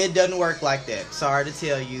 It doesn't work like that. Sorry to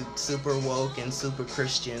tell you, super woke and super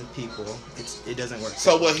Christian people, it doesn't work.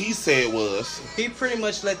 So what he said was... He pretty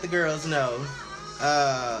much let the girls know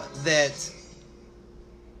that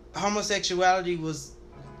homosexuality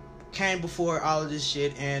came before all of this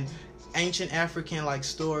shit, and ancient African like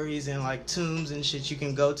stories and like tombs and shit you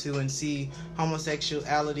can go to and see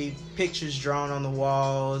homosexuality pictures drawn on the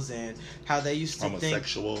walls and how they used to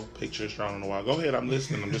homosexual pictures drawn on the wall. Go ahead, I'm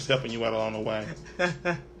listening. I'm just helping you out along the way.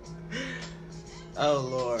 Oh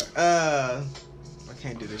Lord, I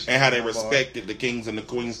can't do this shit. And how they respected the kings and the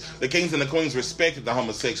queens. The kings and the queens respected the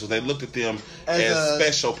homosexuals. They looked at them as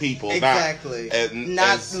special people. Exactly.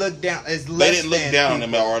 Not looked down as less. They didn't look down on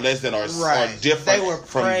them or less than or different they were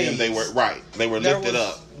from praised. them. They were right. They were lifted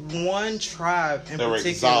up. One tribe in they particular, were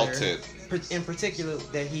exalted. In particular,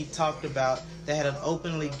 that he talked about that had an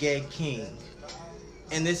openly gay king,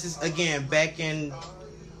 and this is again back in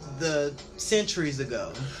the centuries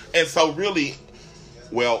ago. And so really.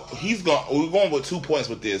 Well, we're going with 2 points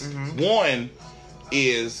with this. Mm-hmm. One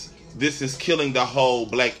is this is killing the whole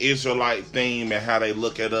Black Israelite theme and how they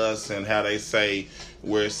look at us and how they say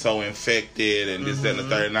we're so infected and this, that, and the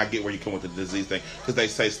third. And I get where you come with the disease thing because they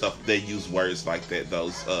say stuff. They use words like that.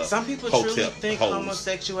 Those some people truly think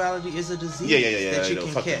homosexuality is a disease that you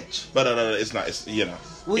can catch. But it's not. It's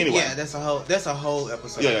Anyway. Yeah, that's a whole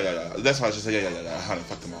episode. Yeah. That's why I just say honey,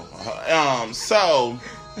 fuck them all. So.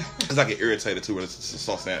 Because I get irritated too when it's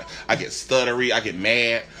so sad. I get stuttery. I get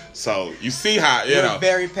mad. So you see how We're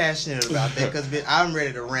very passionate about that because I'm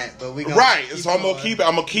ready to rant. But we right. So I'm gonna keep it.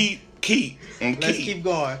 I'm gonna keep. Let's keep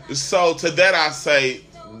going. So to that I say,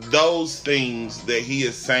 those things that he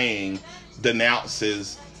is saying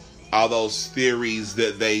denounces all those theories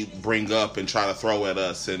that they bring up and try to throw at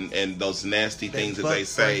us, and those nasty things that they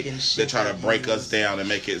say that try to break us down and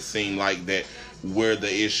make it seem like that we're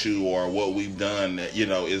the issue or what we've done that,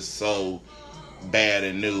 is so bad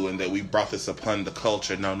and new and that we brought this upon the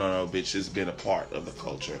culture. No, bitch, it's been a part of the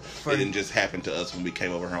culture. It didn't just happen to us when we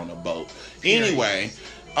came over here on a boat. Anyway,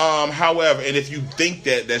 however, and if you think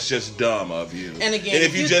that, that's just dumb of you. And again, and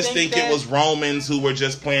if you just think it was Romans who were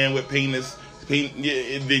just playing with penis, then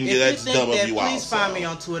that's dumb of you also. Please find me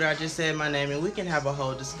on Twitter. I just said my name and we can have a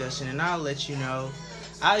whole discussion and I'll let you know.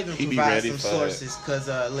 I'll even provide some sources because,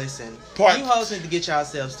 listen, you hoes need to get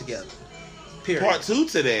yourselves together. Period. Part 2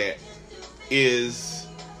 to that is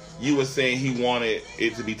you were saying he wanted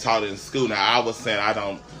it to be taught in school. Now, I was saying I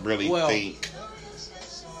don't really think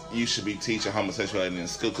you should be teaching homosexuality in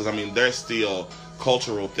school because, there's still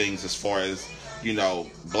cultural things as far as,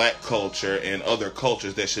 Black culture and other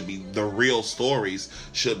cultures that should be, the real stories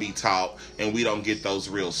should be taught, and we don't get those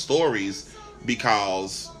real stories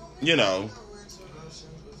because,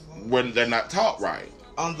 when they're not taught right.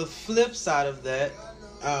 On the flip side of that,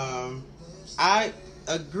 I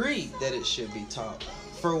agree that it should be taught.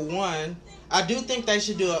 For one, I do think they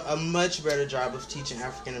should do a much better job of teaching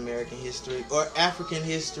African American history or African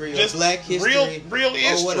history or Black history, real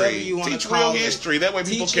history, or whatever you want to call it. Teach real history. That way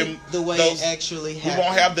people can the way it actually happened. We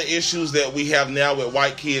won't have the issues that we have now with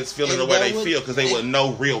white kids feeling the way they feel because they would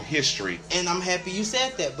know real history. And I'm happy you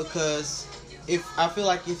said that because I feel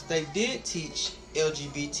like if they did teach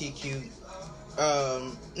LGBTQ,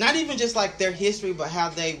 not even just like their history, but how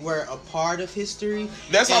they were a part of history.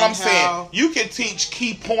 That's what I'm saying. You can teach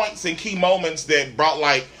key points and key moments that brought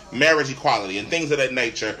like marriage equality and things of that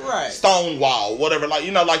nature. Right. Stonewall, whatever, like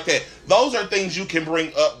that. Those are things you can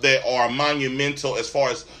bring up that are monumental as far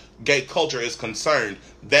as gay culture is concerned.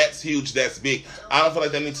 That's huge. That's big. I don't feel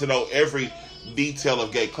like they need to know every detail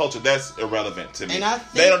of gay culture. That's irrelevant to me. And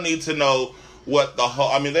they don't need to know what the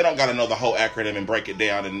whole, they don't got to know the whole acronym and break it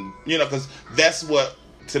down and, because that's what,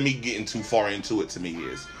 to me, getting too far into it to me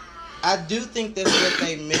is. I do think that's what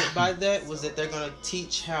they meant by that, was that they're going to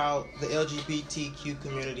teach how the LGBTQ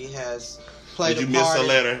community has played a part. Did you miss a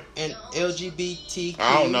letter? And LGBTQ.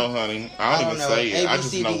 I don't know, honey. I don't even say it. I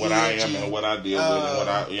just know what I am and what I deal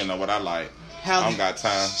with and what I like. I don't got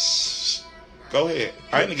time. Go ahead.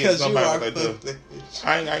 I ain't against nobody what they do.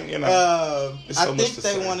 I think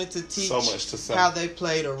they wanted to teach so much to say. How they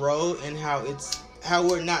played a role and how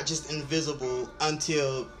we're not just invisible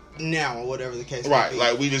until now or whatever the case may Right, be.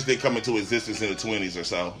 like we just didn't come into existence in the 20s or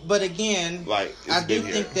so. But again, like I do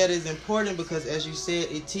think that is important because, as you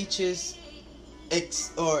said, it teaches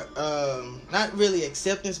not really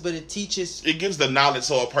acceptance, but it teaches. It gives the knowledge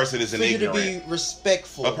so a person isn't ignorant. For you to be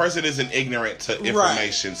respectful. A person isn't ignorant to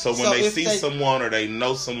information. Right. So when they see someone or they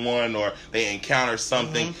know someone or they encounter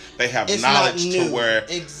something, they have knowledge to where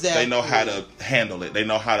they know how to handle it. They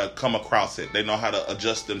know how to come across it. They know how to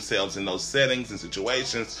adjust themselves in those settings and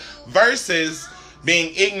situations versus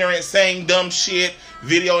being ignorant, saying dumb shit,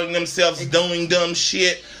 videoing themselves doing dumb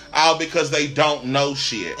shit. All because they don't know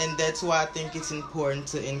shit. And that's why I think it's important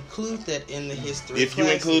to include that in the history If you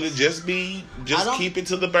include it, just keep it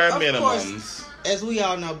to the bare minimums. Course, as we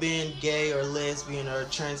all know, being gay or lesbian or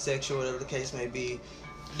transsexual, whatever the case may be,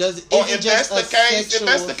 if that's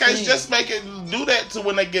the case, just make it do that to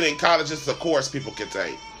when they get in college. It's a course people can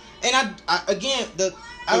take. And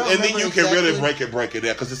and then you can really break it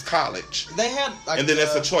there because it's college. They had, and then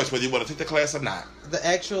it's a choice whether you want to take the class or not. The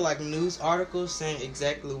actual news articles saying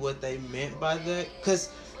exactly what they meant by that, because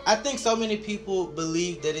I think so many people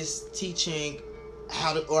believe that it's teaching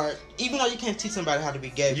how to, or even though you can't teach somebody how to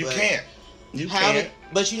be gay, you can't.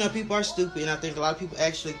 But people are stupid, and I think a lot of people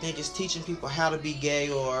actually think it's teaching people how to be gay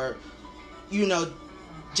or,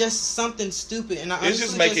 just something stupid. And it's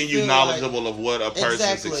just making you knowledgeable of what a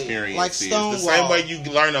person's experience is. The same way you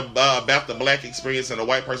learn about the black experience and a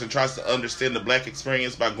white person tries to understand the black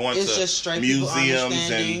experience by going to museums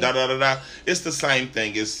and da-da-da-da. It's the same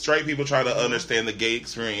thing. It's straight people try to understand the gay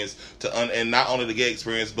experience and not only the gay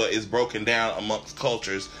experience, but it's broken down amongst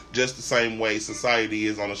cultures just the same way society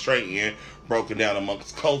is on the straight end, broken down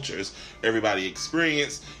amongst cultures. Everybody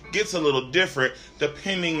experience gets a little different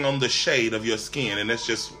depending on the shade of your skin, and that's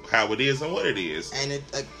just how it is and what it is.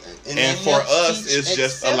 And for us, it's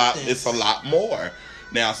just a lot. It's a lot more.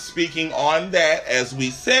 Now, speaking on that, as we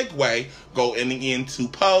segue, going into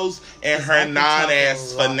Pose and her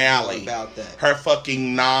non-ass finale, her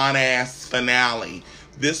fucking non-ass finale.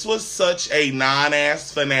 This was such a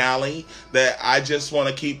non-ass finale that I just want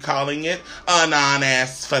to keep calling it a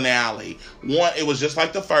non-ass finale. It was just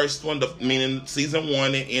like the first one, meaning season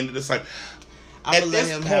 1, it ended the same. I'm gonna let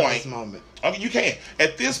him have his moment. Okay, you can.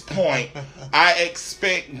 At this point, I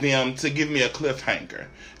expect them to give me a cliffhanger.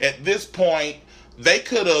 At this point, they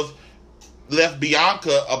could have left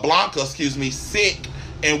Blanca, sick,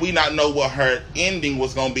 and we not know what her ending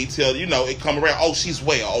was going to be till, it come around. Oh, she's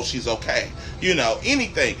well. Oh, she's okay.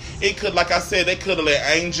 Anything. It could, like I said, they could have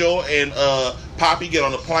let Angel and Poppy get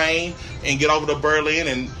on the plane and get over to Berlin,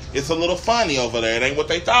 and it's a little funny over there. It ain't what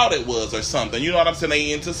they thought it was or something. You know what I'm saying?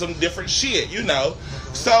 They into some different shit,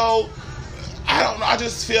 So, I don't know. I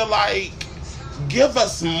just feel like, give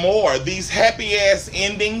us more. These happy-ass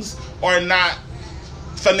endings are not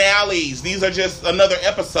finales. These are just another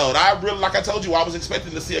episode. Like I told you, I was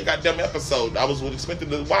expecting to see a goddamn episode. I was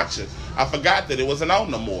expecting to watch it. I forgot that it wasn't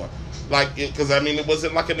on no more. Because it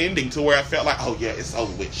wasn't like an ending to where I felt like, oh yeah, it's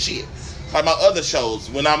over with. Shit. Like my other shows,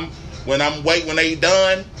 when they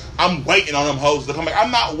done, I'm waiting on them hoes to come back.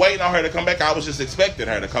 I'm not waiting on her to come back. I was just expecting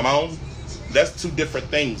her to come on. That's two different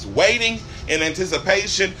things. Waiting in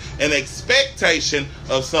anticipation and expectation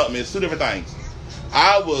of something is two different things.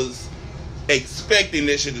 I was expecting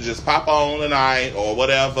this shit to just pop on tonight or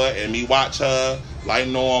whatever and me watch her like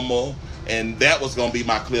normal, and that was gonna be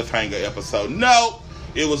my cliffhanger episode. No,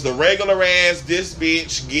 it was the regular ass, this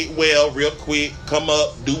bitch get well real quick, come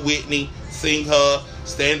up, do Whitney, sing her,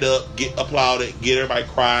 stand up, get applauded, get everybody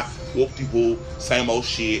cry, whoop-de-whoop, same old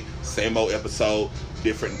shit, same old episode,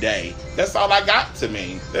 different day. That's all I got to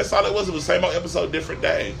me. That's all it was. It was same old episode, different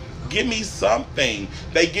day. Give me something.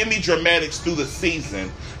 They give me dramatics through the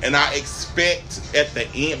season, and I expect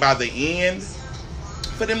by the end,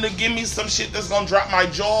 for them to give me some shit that's gonna drop my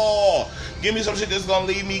jaw. Give me some shit that's gonna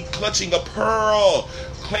leave me clutching a pearl,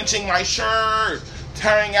 clenching my shirt,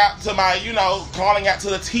 tearing out to my, calling out to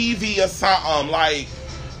the TV or something. Like,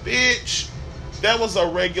 bitch, that was a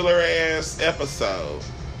regular ass episode.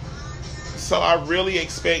 So I really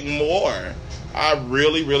expect more. I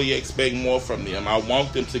really, really expect more from them. I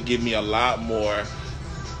want them to give me a lot more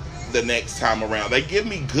the next time around. They give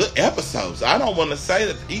me good episodes. I don't want to say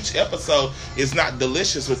that each episode is not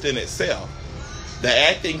delicious within itself. The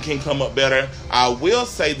acting can come up better. I will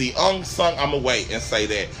say the unsung, I'm going to wait and say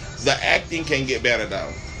that. The acting can get better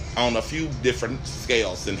though, on a few different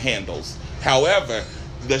scales and handles. However,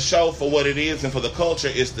 the show for what it is and for the culture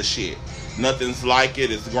is the shit. Nothing's like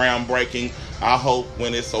it. It's groundbreaking. I hope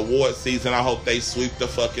when it's award season, I hope they sweep the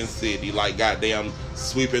fucking city, like goddamn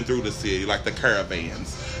sweeping through the city, like the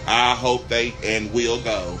caravans. I hope they and will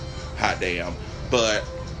go. Hot damn. But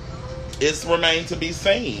it's remained to be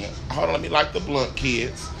seen. Hold on, let me light the blunt,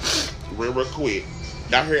 kids. Real quick.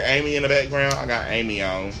 Y'all hear Amy in the background? I got Amy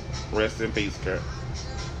on. Rest in peace, Kurt.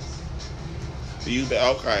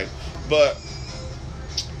 Okay. But,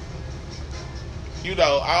 you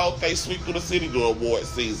know, I hope they sweep through the city during award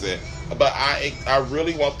season. But I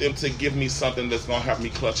really want them to give me something that's going to have me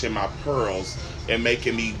clutching my pearls and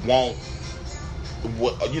making me want,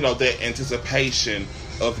 you know, that anticipation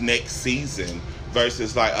of next season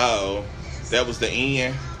versus like, oh, that was the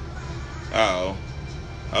end. Oh,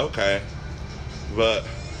 okay. But,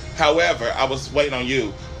 however, I was waiting on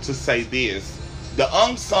you to say this. The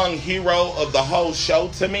unsung hero of the whole show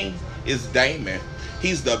to me is Damon.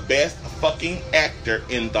 He's the best fucking actor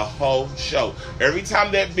in the whole show. Every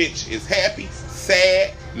time that bitch is happy,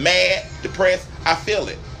 sad, mad, depressed, I feel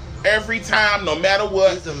it. Every time, no matter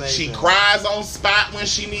what, she cries on spot when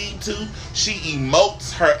she need to. She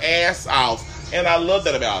emotes her ass off. And I love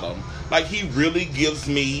that about him. Like, he really gives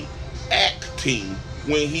me acting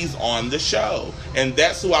when he's on the show. And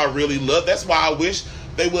that's who I really love. That's why I wish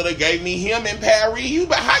they would have gave me him in Paris.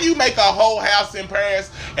 How you make a whole house in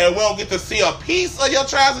Paris and we don't get to see a piece of your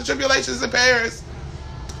trials and tribulations in Paris?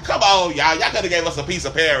 Come on, y'all. Y'all could have gave us a piece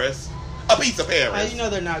of Paris. A piece of Paris. How you know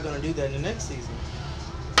they're not going to do that in the next season?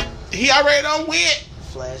 He already done went.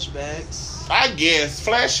 Flashbacks. I guess.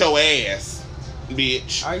 Flash your ass,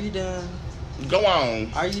 bitch. Are you done? Go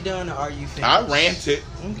on. Are you done or are you finished? I ranted.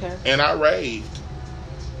 Okay. And I raved.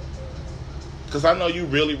 Because I know you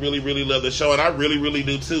really, really, really love the show. And I really, really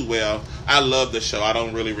do too. Well, I love the show. I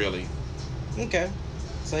don't really, really. Okay.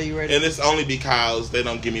 So you ready? And it's only because they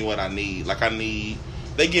don't give me what I need. Like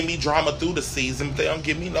they give me drama through the season, but they don't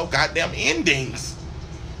give me no goddamn endings.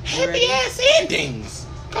 Happy ass endings.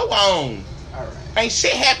 Go on. All right. Ain't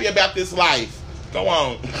shit happy about this life. Go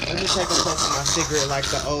on. Let me take a puff of my cigarette like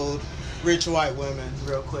the old rich white women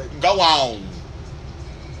real quick. Go on.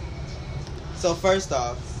 So first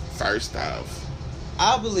off,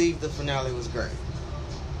 I believe the finale was great.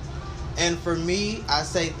 And for me, I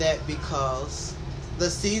say that because the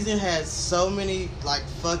season had so many like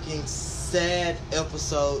fucking sad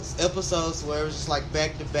episodes where it was just like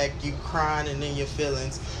back to back, you crying and then your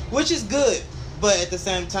feelings, which is good. But at the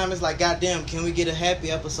same time, it's like, goddamn, can we get a happy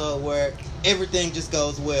episode where everything just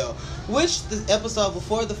goes well? Which the episode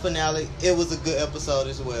before the finale, it was a good episode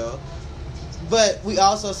as well. But we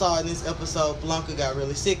also saw in this episode, Blanca got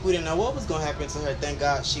really sick. We didn't know what was going to happen to her. Thank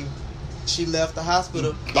God she left the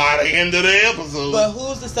hospital by the end of the episode. But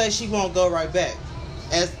who's to say she won't go right back?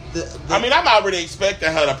 I mean, I'm already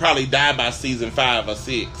expecting her to probably die by season 5 or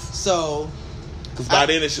 6. So, because by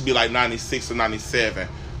then it should be like 96 or 97.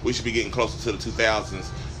 We should be getting closer to the 2000s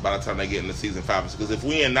by the time they get into season 5. Because if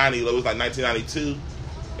we in 90, it was like 1992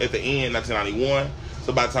 at the end, 1991.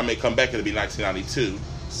 So by the time they come back, it'll be 1992.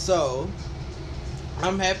 So,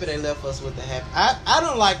 I'm happy they left us with the happy. I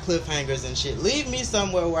don't like cliffhangers and shit. Leave me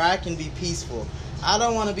somewhere where I can be peaceful. I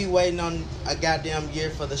don't want to be waiting on a goddamn year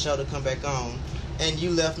for the show to come back on. And you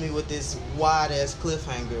left me with this wide ass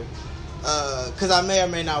cliffhanger. Because I may or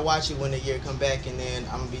may not watch it when the year come back, and then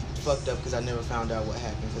I'm going to be fucked up because I never found out what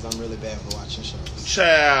happened because I'm really bad for watching shows.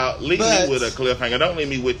 Child, leave me with a cliffhanger. Don't leave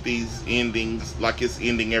me with these endings like it's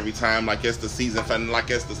ending every time, like it's the season finale,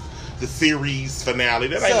 like it's the series finale.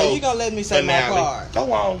 That ain't so you going to let me say finale. My part?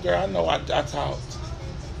 Go on, girl. I know I talked.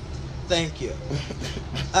 Thank you.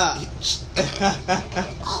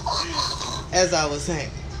 As I was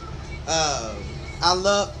saying,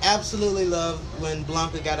 I absolutely love when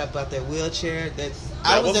Blanca got up out that wheelchair.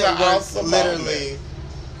 I was at work literally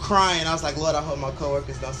crying. I was like, Lord, I hope my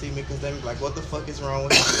coworkers don't see me because they be like, what the fuck is wrong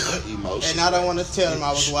with you? And I don't want to tell them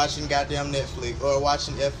I was watching goddamn Netflix or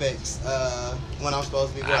watching FX when I'm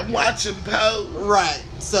supposed to be working. I'm watching Poe. Right.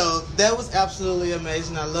 So that was absolutely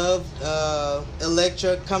amazing. I loved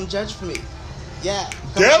Elektra. Come judge for me. Yeah.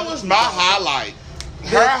 That was my highlight.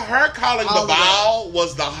 Her calling the ball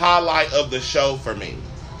was the highlight of the show for me.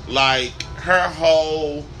 Like, her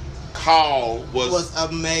whole call was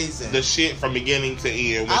amazing. The shit from beginning to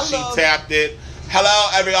end. When she tapped it, hello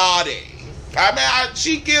everybody. I mean,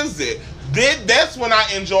 she gives it. That's when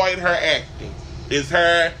I enjoyed her acting. Is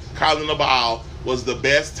her calling the ball was the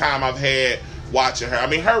best time I've had watching her. I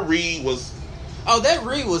mean, her read was... Oh, that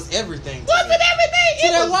read was everything. Wasn't everything? To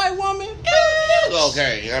that white woman?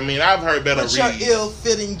 Okay, I mean, I've heard better reads. With your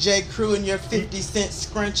ill-fitting J. Crew and your 50 Cent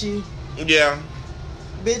scrunchie. Yeah.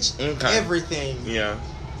 Bitch, everything. Yeah.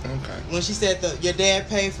 Okay. When she said your dad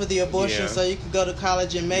paid for the abortion so you could go to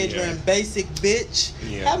college and major in basic, bitch.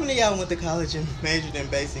 Yeah. How many of y'all went to college and majored in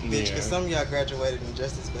basic, bitch? Because some of y'all graduated in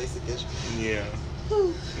just as basic as Yeah.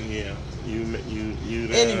 Yeah. You.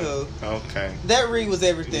 Anywho. Okay. That read was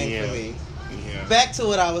everything for me. Yeah. Back to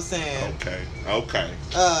what I was saying. Okay.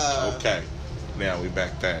 Now we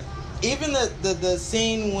back that. Even the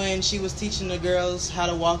scene when she was teaching the girls how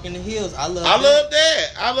to walk in the heels, I love that.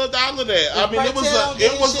 I loved all of that. I mean,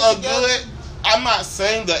 it was a good. I'm not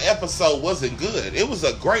saying the episode wasn't good. It was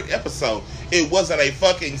a great episode. It wasn't a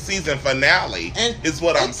fucking season finale. And is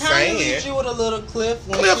what I'm saying. Leaves you with a little cliff.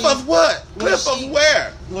 Cliff of what? Cliff of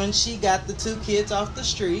where? When she got the 2 kids off the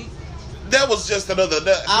street. That was just another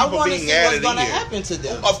I people being see added what's going to in. happen to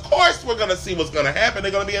them. Of course, we're gonna see what's gonna happen.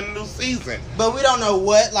 They're gonna be in a new season. But we don't know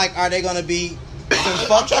what. Like, are they gonna be? I'm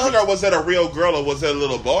trying to figure out, was that a real girl or was that a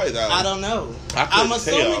little boy though? I don't know. I'm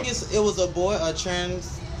assuming it was a boy, a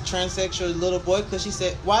transsexual little boy, because she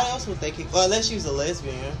said, why else would they kick? Well, unless she was a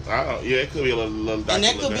lesbian. Yeah, it could be a little and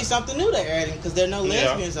that could be something new they're adding, because there are no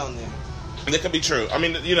lesbians on there. That could be true. I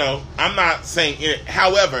mean, I'm not saying it.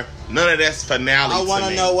 However, none of that's finale. I want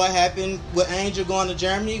to know what happened with Angel going to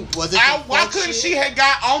Germany. Was it? Why couldn't she have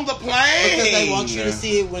got on the plane? Because they want you to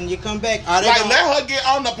see it when you come back. Let her get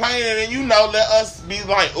on the plane and then let us be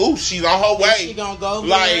like, ooh, she's on her way. She gonna go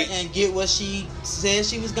there and get what she said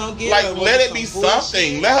she was gonna get. Let it be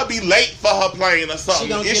something. Let her be late for her plane or something.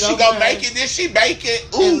 If she gonna make it, then she make it.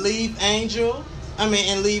 Ooh. And leave Angel.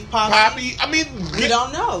 And leave Poppy. We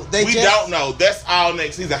don't know. We don't know. That's all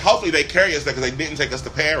next season. Hopefully they carry us there because they didn't take us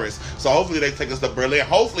to Paris. So hopefully they take us to Berlin.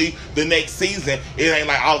 Hopefully the next season it ain't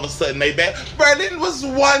like all of a sudden they back. Berlin was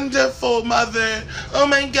wonderful, mother. Oh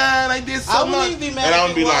my God, I did so much. I wouldn't be mad and I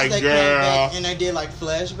would be like, girl. And they did like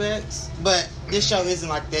flashbacks, but this show isn't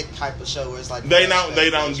like that type of show where it's like they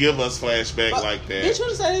don't give us flashback like that. Bitch,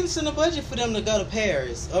 what if they didn't send a budget for them to go to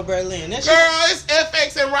Paris or Berlin? It's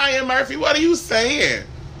FX and Ryan Murphy. What are you saying?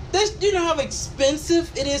 You know how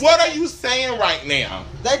expensive it is. What are you saying right now?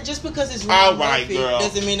 That just because it's Ryan Murphy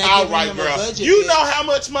doesn't mean they're giving him a budget. You know how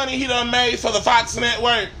much money he done made for the Fox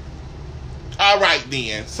Network? All right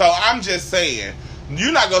then. So I'm just saying,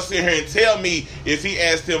 you're not gonna sit here and tell me if he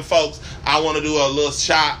asked them folks, I want to do a little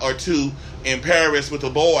shot or two in Paris with a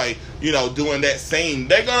boy, doing that scene.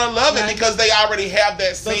 They're gonna love it because they already have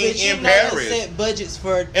that scene in Paris. They set budgets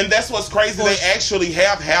for, and that's what's crazy. They actually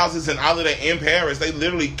have houses and all of that in Paris. They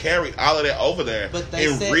literally carried all of that over there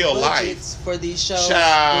in real life for these shows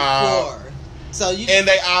before. And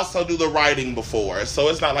they also do the writing before, so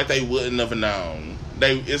it's not like they wouldn't have known.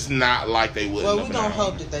 It's not like they wouldn't. Well, we're gonna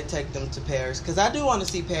hope that they take them to Paris because I do want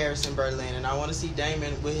to see Paris and Berlin, and I want to see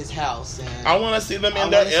Damon with his house, and I want to see them in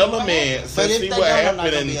their elements. But if they don't, I'm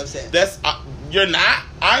not gonna be upset. You're not.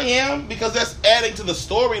 I am, because that's adding to the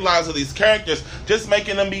storylines of these characters. Just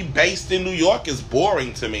making them be based in New York is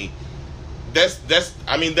boring to me. Their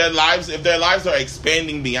lives. If their lives are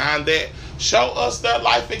expanding beyond that, show us their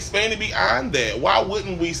life expanding beyond that. Why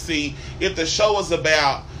wouldn't we see if the show is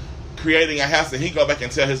about creating a house and he go back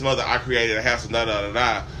and tell his mother, I created a house and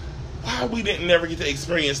da-da-da-da. Why we didn't never get to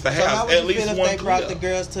experience the house? How would you feel if they brought the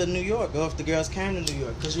girls to New York, or if the girls came to New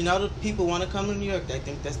York? Because the people want to come to New York. They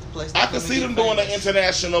think that's the place. I can see them doing an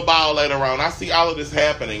international ball later on. I see all of this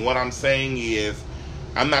happening. What I'm saying is,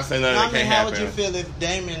 I'm not saying that can't happen. How would you feel if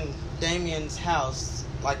Damien's house,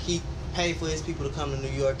 like he paid for his people to come to New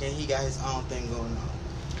York and he got his own thing going on?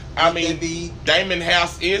 Damon's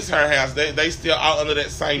house is her house. They still all under that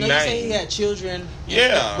same name. You say he had children.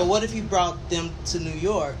 Yeah. But what if he brought them to New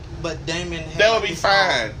York, but Damon had... That would be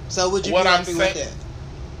fine. So would you be happy with that?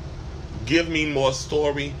 Give me more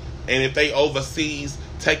story. And if they overseas,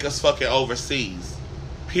 take us fucking overseas.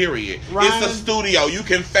 Period. It's a studio. You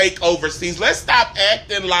can fake overseas. Let's stop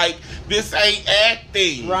acting like this ain't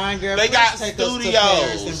acting. Ryan, girl, they got take studios.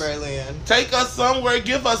 Us to Paris and Berlin. Take us somewhere.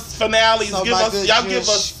 Give us finales. Give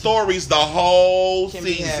us stories the whole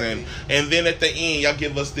season, and then at the end, y'all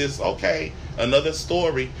give us this. Okay, another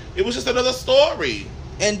story. It was just another story.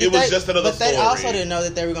 And it was just another story. But they also didn't know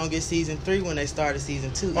that they were going to get season 3 when they started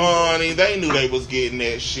season 2. Honey, they knew they was getting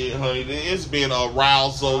that shit, honey. It's been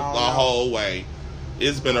arousal the whole way.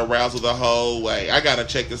 It's been arousal the whole way. I gotta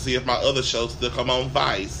check to see if my other shows still come on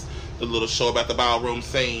Vice. The little show about the ballroom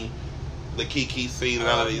scene, the Kiki scene, and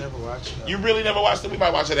all of these. Never watched it. You really never watched it? We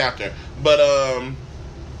might watch it after. But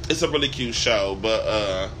it's a really cute show.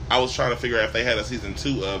 But I was trying to figure out if they had a season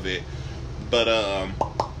 2 of it. But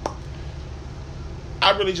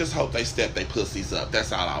I really just hope they step their pussies up.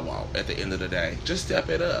 That's all I want at the end of the day. Just step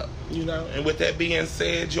it up, And with that being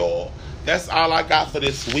said, y'all, that's all I got for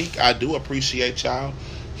this week. I do appreciate y'all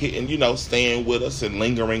hitting, staying with us and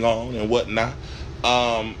lingering on and whatnot.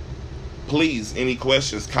 Please, any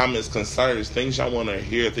questions, comments, concerns, things y'all want to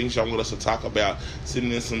hear, things y'all want us to talk about,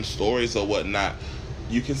 sending in some stories or whatnot.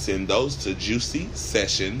 you can send those to Juicy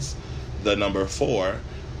Sessions, the number 4,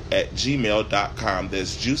 at gmail.com.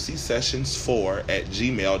 That's juicysessions4 at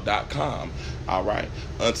gmail.com. All right.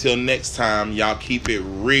 Until next time, y'all keep it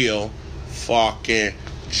real fucking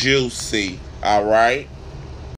juicy. All right.